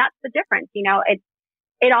overcome, and that's the difference.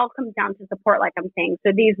 It all comes down to support, like I'm saying.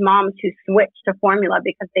 So these moms who switch to formula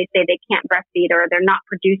because they say they can't breastfeed, or they're not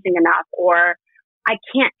producing enough, or I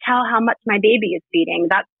can't tell how much my baby is feeding.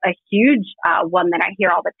 That's a huge one that I hear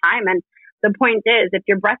all the time. And the point is, if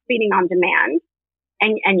you're breastfeeding on demand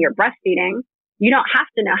and you're breastfeeding, you don't have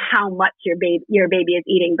to know how much your baby is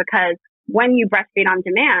eating, because when you breastfeed on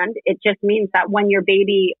demand, it just means that when your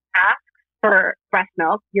baby asks for breast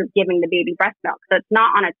milk, you're giving the baby breast milk. So it's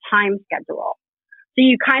not on a time schedule. So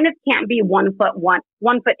you kind of can't be one foot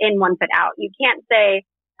in, 1 foot out. You can't say,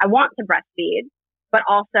 I want to breastfeed, but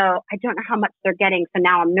also I don't know how much they're getting. So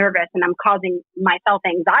now I'm nervous and I'm causing myself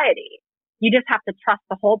anxiety. You just have to trust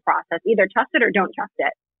the whole process. Either trust it or don't trust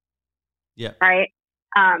it. Yeah. Right.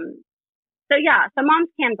 So moms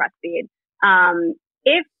can breastfeed.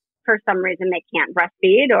 If for some reason they can't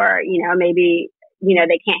breastfeed, or, maybe,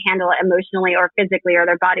 they can't handle it emotionally or physically, or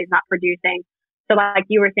their body's not producing. So like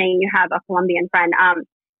you were saying, you have a Colombian friend.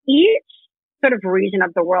 Each sort of region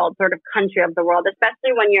of the world, sort of country of the world,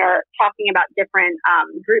 especially when you're talking about different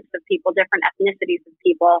groups of people, different ethnicities of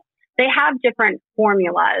people, they have different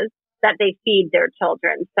formulas that they feed their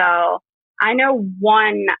children. So I know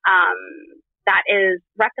one that is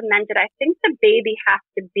recommended. I think the baby has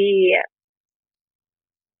to be,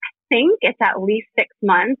 it's at least 6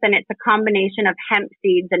 months, and it's a combination of hemp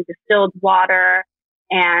seeds and distilled water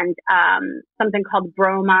and something called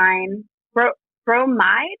bromine.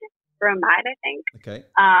 bromide, I think. Okay.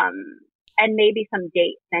 And maybe some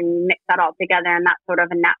dates, and mix that all together, and that's sort of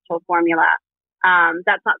a natural formula.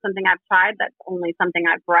 That's not something I've tried. That's only something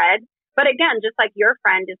I've read. But again, just like your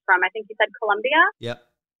friend is from, I think you said Colombia. Yep.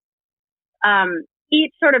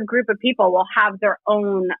 Each sort of group of people will have their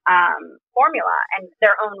own formula and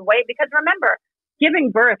their own way. Because remember,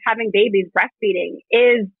 giving birth, having babies, breastfeeding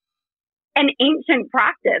is an ancient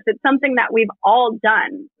practice. It's something that we've all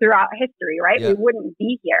done throughout history, right? Yeah. We wouldn't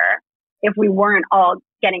be here if we weren't all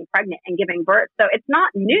getting pregnant and giving birth. So it's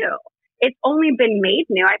not new. It's only been made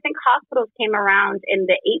new. I think hospitals came around in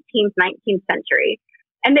the 18th, 19th century,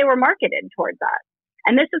 and they were marketed towards us.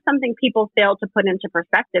 And this is something people fail to put into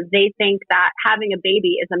perspective. They think that having a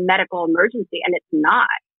baby is a medical emergency, and it's not.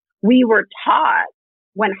 We were taught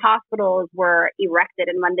when hospitals were erected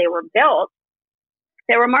and when they were built,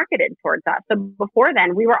 they were marketed towards us. So before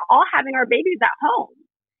then, we were all having our babies at home.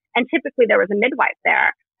 And typically there was a midwife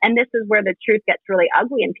there. And this is where the truth gets really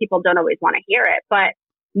ugly and people don't always want to hear it. But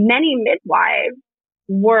many midwives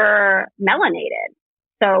were melanated.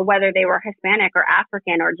 So whether they were Hispanic or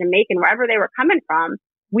African or Jamaican, wherever they were coming from,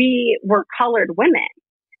 we were colored women.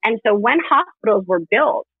 And so when hospitals were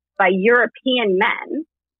built by European men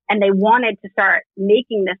and they wanted to start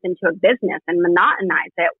making this into a business and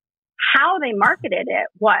monetize it, how they marketed it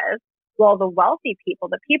was, well, the wealthy people,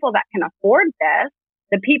 the people that can afford this,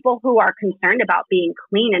 the people who are concerned about being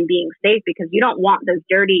clean and being safe because you don't want those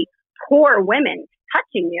dirty, poor women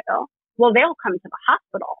touching you, well, they'll come to the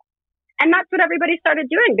hospital. And that's what everybody started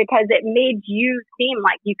doing because it made you seem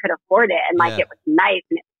like you could afford it and like it was nice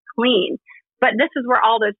and it was clean. But this is where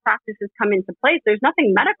all those practices come into place. There's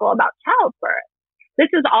nothing medical about childbirth.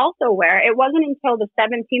 This is also where it wasn't until the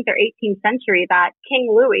 17th or 18th century that King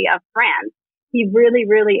Louis of France, he really,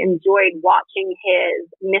 really enjoyed watching his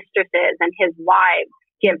mistresses and his wives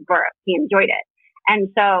give birth. He enjoyed it.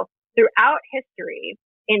 And so throughout history,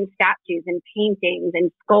 in statues and paintings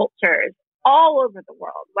and sculptures all over the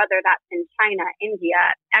world, whether that's in China, India,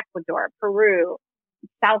 Ecuador, Peru,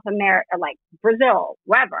 South America, like Brazil,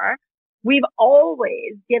 wherever, we've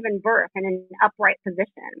always given birth in an upright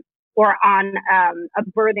position or on a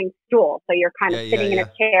birthing stool. So you're kind of sitting in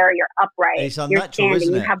a chair, you're upright, you're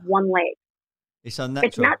standing, you have one leg. It's unnatural.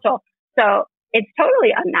 It's natural. So it's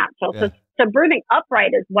totally unnatural. Yeah. So birthing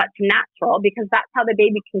upright is what's natural because that's how the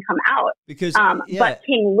baby can come out. Because but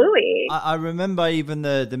King Louis, I remember even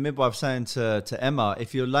the midwife saying to Emma,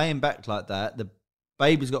 if you're laying back like that, the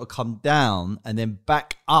baby's got to come down and then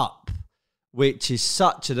back up, which is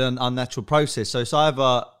such an unnatural process. So it's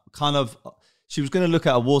either kind of, she was going to look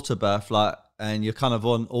at a water birth, like, and you're kind of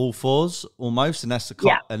on all fours almost, and that's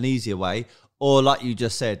an easier way, or like you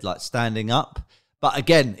just said, like standing up. But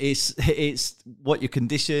again, it's what you're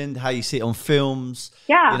conditioned, how you see it on films.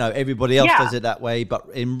 Yeah. You know, everybody else does it that way, but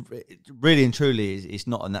really and truly, it's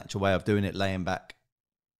not a natural way of doing it, laying back.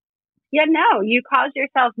 Yeah, no, you cause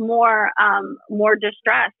yourself more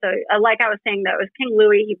distress. So like I was saying, though, it was King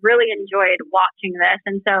Louis. He really enjoyed watching this.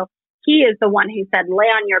 And so he is the one who said,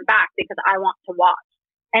 lay on your back because I want to watch.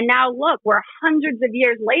 And now look, we're hundreds of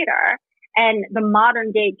years later and the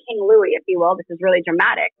modern day King Louis, if you will, this is really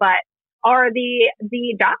dramatic, but are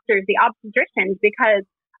the doctors, the obstetricians, because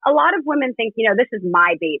a lot of women think, you know, this is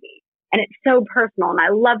my baby and it's so personal and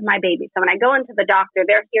I love my baby. So when I go into the doctor,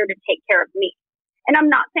 they're here to take care of me. And I'm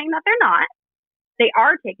not saying that they're not. They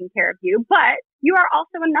are taking care of you, but you are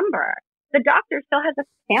also a number. The doctor still has a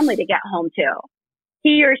family to get home to.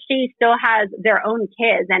 He or she still has their own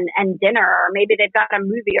kids and dinner, or maybe they've got a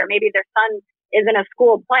movie, or maybe their son is in a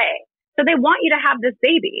school play. So they want you to have this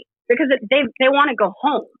baby because they want to go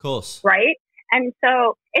home. Of course. Right? And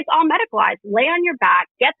so it's all medicalized. Lay on your back,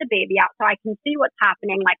 get the baby out so I can see what's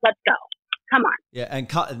happening. Like, let's go. Come on. Yeah, and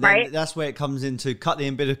cut. Right? That's where it comes into cut the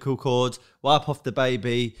umbilical cords, wipe off the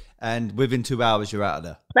baby, and within 2 hours you're out of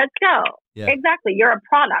there. Let's go. Yeah. Exactly. You're a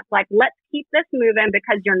product. Like, let's keep this moving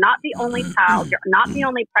because you're not the only child. You're not the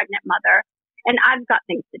only pregnant mother. And I've got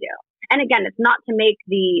things to do. And again, it's not to make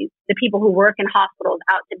the people who work in hospitals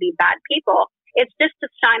out to be bad people. It's just to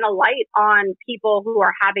shine a light on people who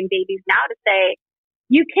are having babies now to say,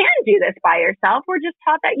 you can do this by yourself. We're just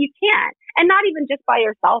taught that you can't. And not even just by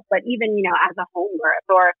yourself, but even, you know, as a home birth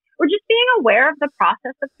or just being aware of the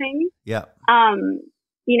process of things. Yeah.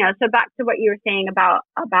 You know, so back to what you were saying about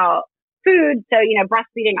food. So, you know,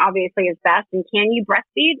 breastfeeding obviously is best. And can you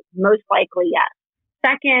breastfeed? Most likely, yes.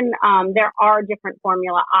 Second, there are different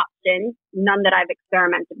formula options, none that I've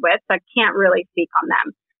experimented with, so I can't really speak on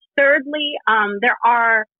them. Thirdly, there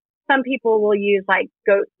are some people will use like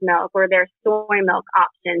goat's milk or their soy milk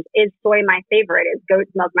options. Is soy my favorite? Is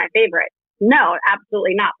goat's milk my favorite? No,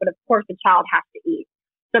 absolutely not. But of course, a child has to eat.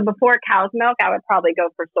 So before cow's milk, I would probably go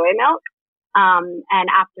for soy milk. And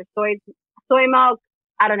after soy milk,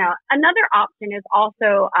 I don't know. Another option is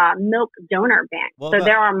also milk donor banks. So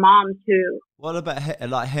there are moms who. What about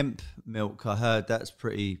like hemp milk? I heard that's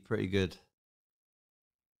pretty good.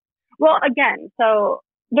 Well, again, so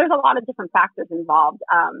there's a lot of different factors involved.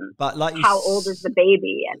 But like how old is the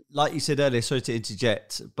baby? And like you said earlier, sorry to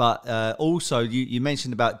interject, but also you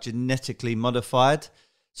mentioned about genetically modified.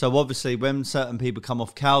 So obviously, when certain people come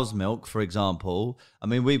off cow's milk, for example, I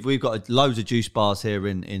mean, we've got loads of juice bars here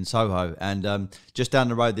in Soho, and just down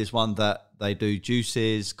the road, there's one that they do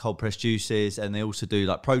juices, cold pressed juices, and they also do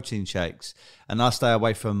like protein shakes. And I stay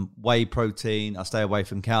away from whey protein, I stay away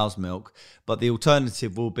from cow's milk, but the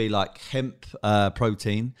alternative will be like hemp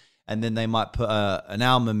protein, and then they might put an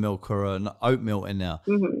almond milk or an oat milk in there.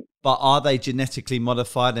 Mm-hmm. But are they genetically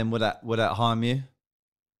modified, and would that harm you?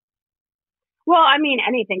 Well, I mean,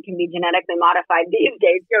 anything can be genetically modified these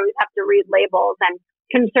days. You always have to read labels. And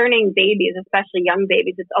concerning babies, especially young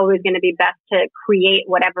babies, it's always going to be best to create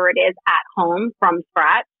whatever it is at home from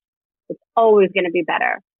scratch. It's always going to be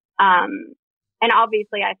better. And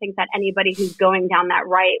obviously, I think that anybody who's going down that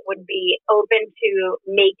right would be open to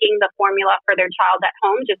making the formula for their child at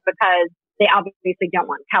home, just because they obviously don't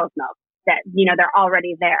want cow's milk. That, they're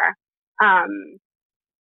already there.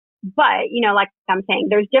 But, like I'm saying,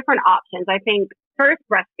 there's different options. I think first,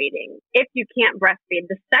 breastfeeding. If you can't breastfeed,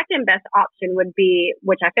 the second best option would be,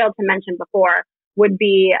 which I failed to mention before, would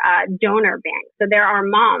be donor banks. So there are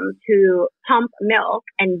moms who pump milk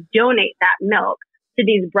and donate that milk to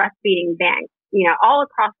these breastfeeding banks, all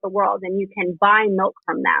across the world, and you can buy milk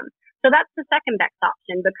from them. So that's the second best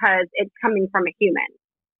option because it's coming from a human.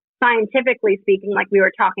 Scientifically speaking, like we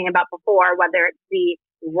were talking about before, whether it's the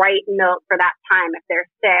right milk for that time if they're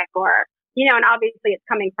sick or, and obviously it's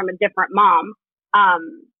coming from a different mom.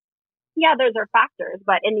 Yeah, those are factors,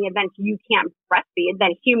 but in the event you can't breastfeed,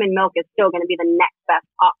 then human milk is still going to be the next best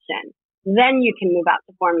option. Then you can move out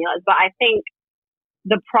to formulas. But I think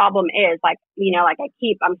the problem is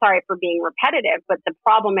I'm sorry for being repetitive, but the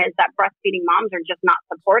problem is that breastfeeding moms are just not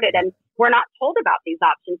supported and we're not told about these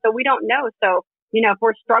options. So we don't know. So if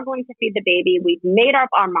we're struggling to feed the baby, we've made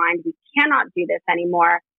up our mind, we cannot do this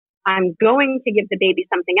anymore. I'm going to give the baby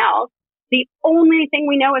something else. The only thing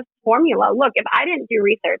we know is formula. Look, if I didn't do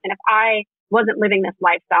research and if I wasn't living this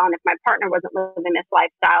lifestyle and if my partner wasn't living this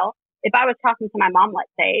lifestyle, if I was talking to my mom,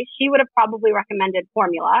 let's say, she would have probably recommended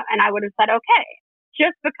formula and I would have said, okay,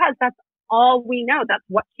 just because that's all we know. That's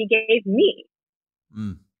what she gave me.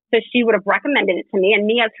 So she would have recommended it to me, and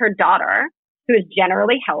me as her daughter, who is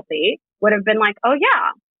generally healthy, would have been like, oh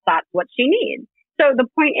yeah, that's what she needs. So the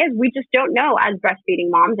point is, we just don't know as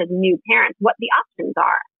breastfeeding moms, as new parents, what the options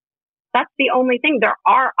are. That's the only thing. There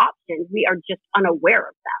are options. We are just unaware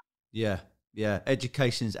of them. Yeah.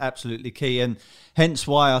 Education is absolutely key. And hence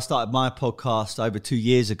why I started my podcast over 2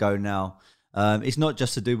 years ago now. It's not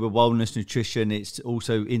just to do with wellness, nutrition. It's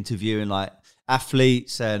also interviewing like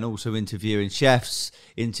athletes and also interviewing chefs,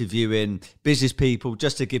 interviewing business people,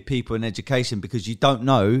 just to give people an education, because you don't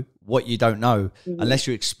know what you don't know. Unless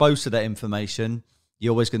you're exposed to that information,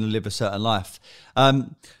 you're always going to live a certain life.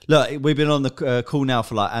 Look, we've been on the call now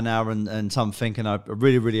for like an hour and something, and I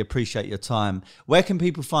really, really appreciate your time. Where can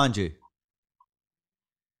people find you?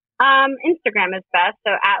 Instagram is best.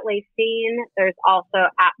 So at Laceinne, there's also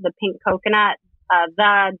at the Pink Coconut,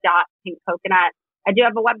 the.Pink Coconut. I do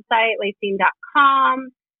have a website, Laceinne.com.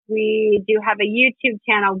 We do have a YouTube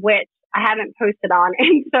channel, which I haven't posted on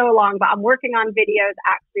in so long, but I'm working on videos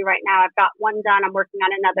actually right now. I've got one done. I'm working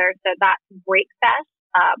on another. So that's Break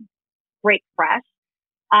Fresh.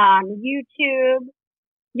 YouTube.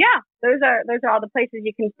 Yeah, those are all the places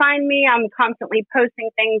you can find me. I'm constantly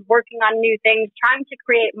posting things, working on new things, trying to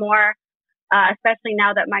create more, especially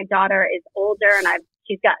now that my daughter is older and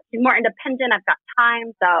she's more independent. I've got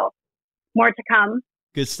time. So more to come.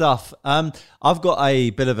 Good stuff. I've got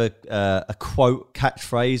a bit of a quote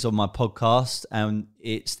catchphrase on my podcast, and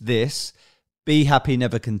it's this: be happy,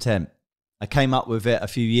 never content. I came up with it a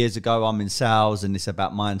few years ago. I'm in sales and it's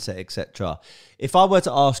about mindset, etc. If I were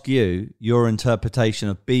to ask you your interpretation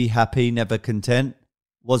of be happy, never content,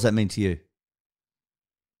 what does that mean to you?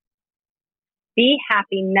 Be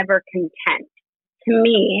happy, never content, to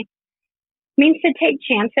me, means to take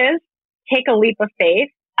chances, take a leap of faith.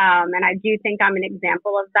 And I do think I'm an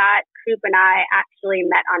example of that. Coop and I actually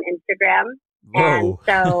met on Instagram. Whoa. And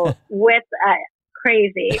so with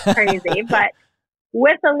crazy, but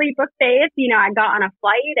with a leap of faith, I got on a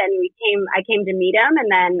flight and I came to meet him, and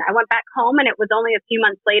then I went back home, and it was only a few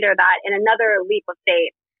months later that in another leap of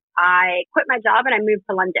faith, I quit my job and I moved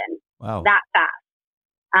to London. Wow. That fast.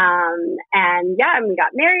 And we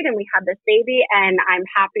got married and we had this baby, and I'm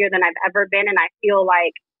happier than I've ever been. And I feel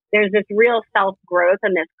like there's this real self growth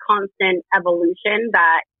and this constant evolution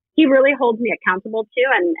that he really holds me accountable to,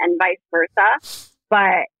 and vice versa.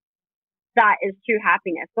 But that is true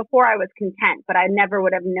happiness. Before I was content, but I never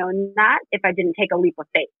would have known that if I didn't take a leap of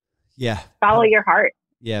faith. Yeah. Follow your heart.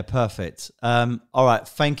 Yeah, perfect. All right.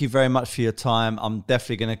 Thank you very much for your time. I'm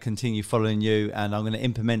definitely going to continue following you, and I'm going to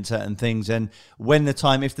implement certain things. And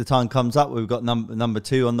if the time comes up, we've got number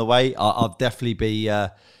 2 on the way. I'll definitely be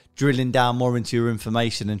drilling down more into your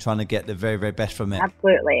information and trying to get the very, very best from it.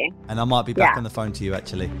 Absolutely. And I might be back on the phone to you,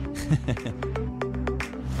 actually.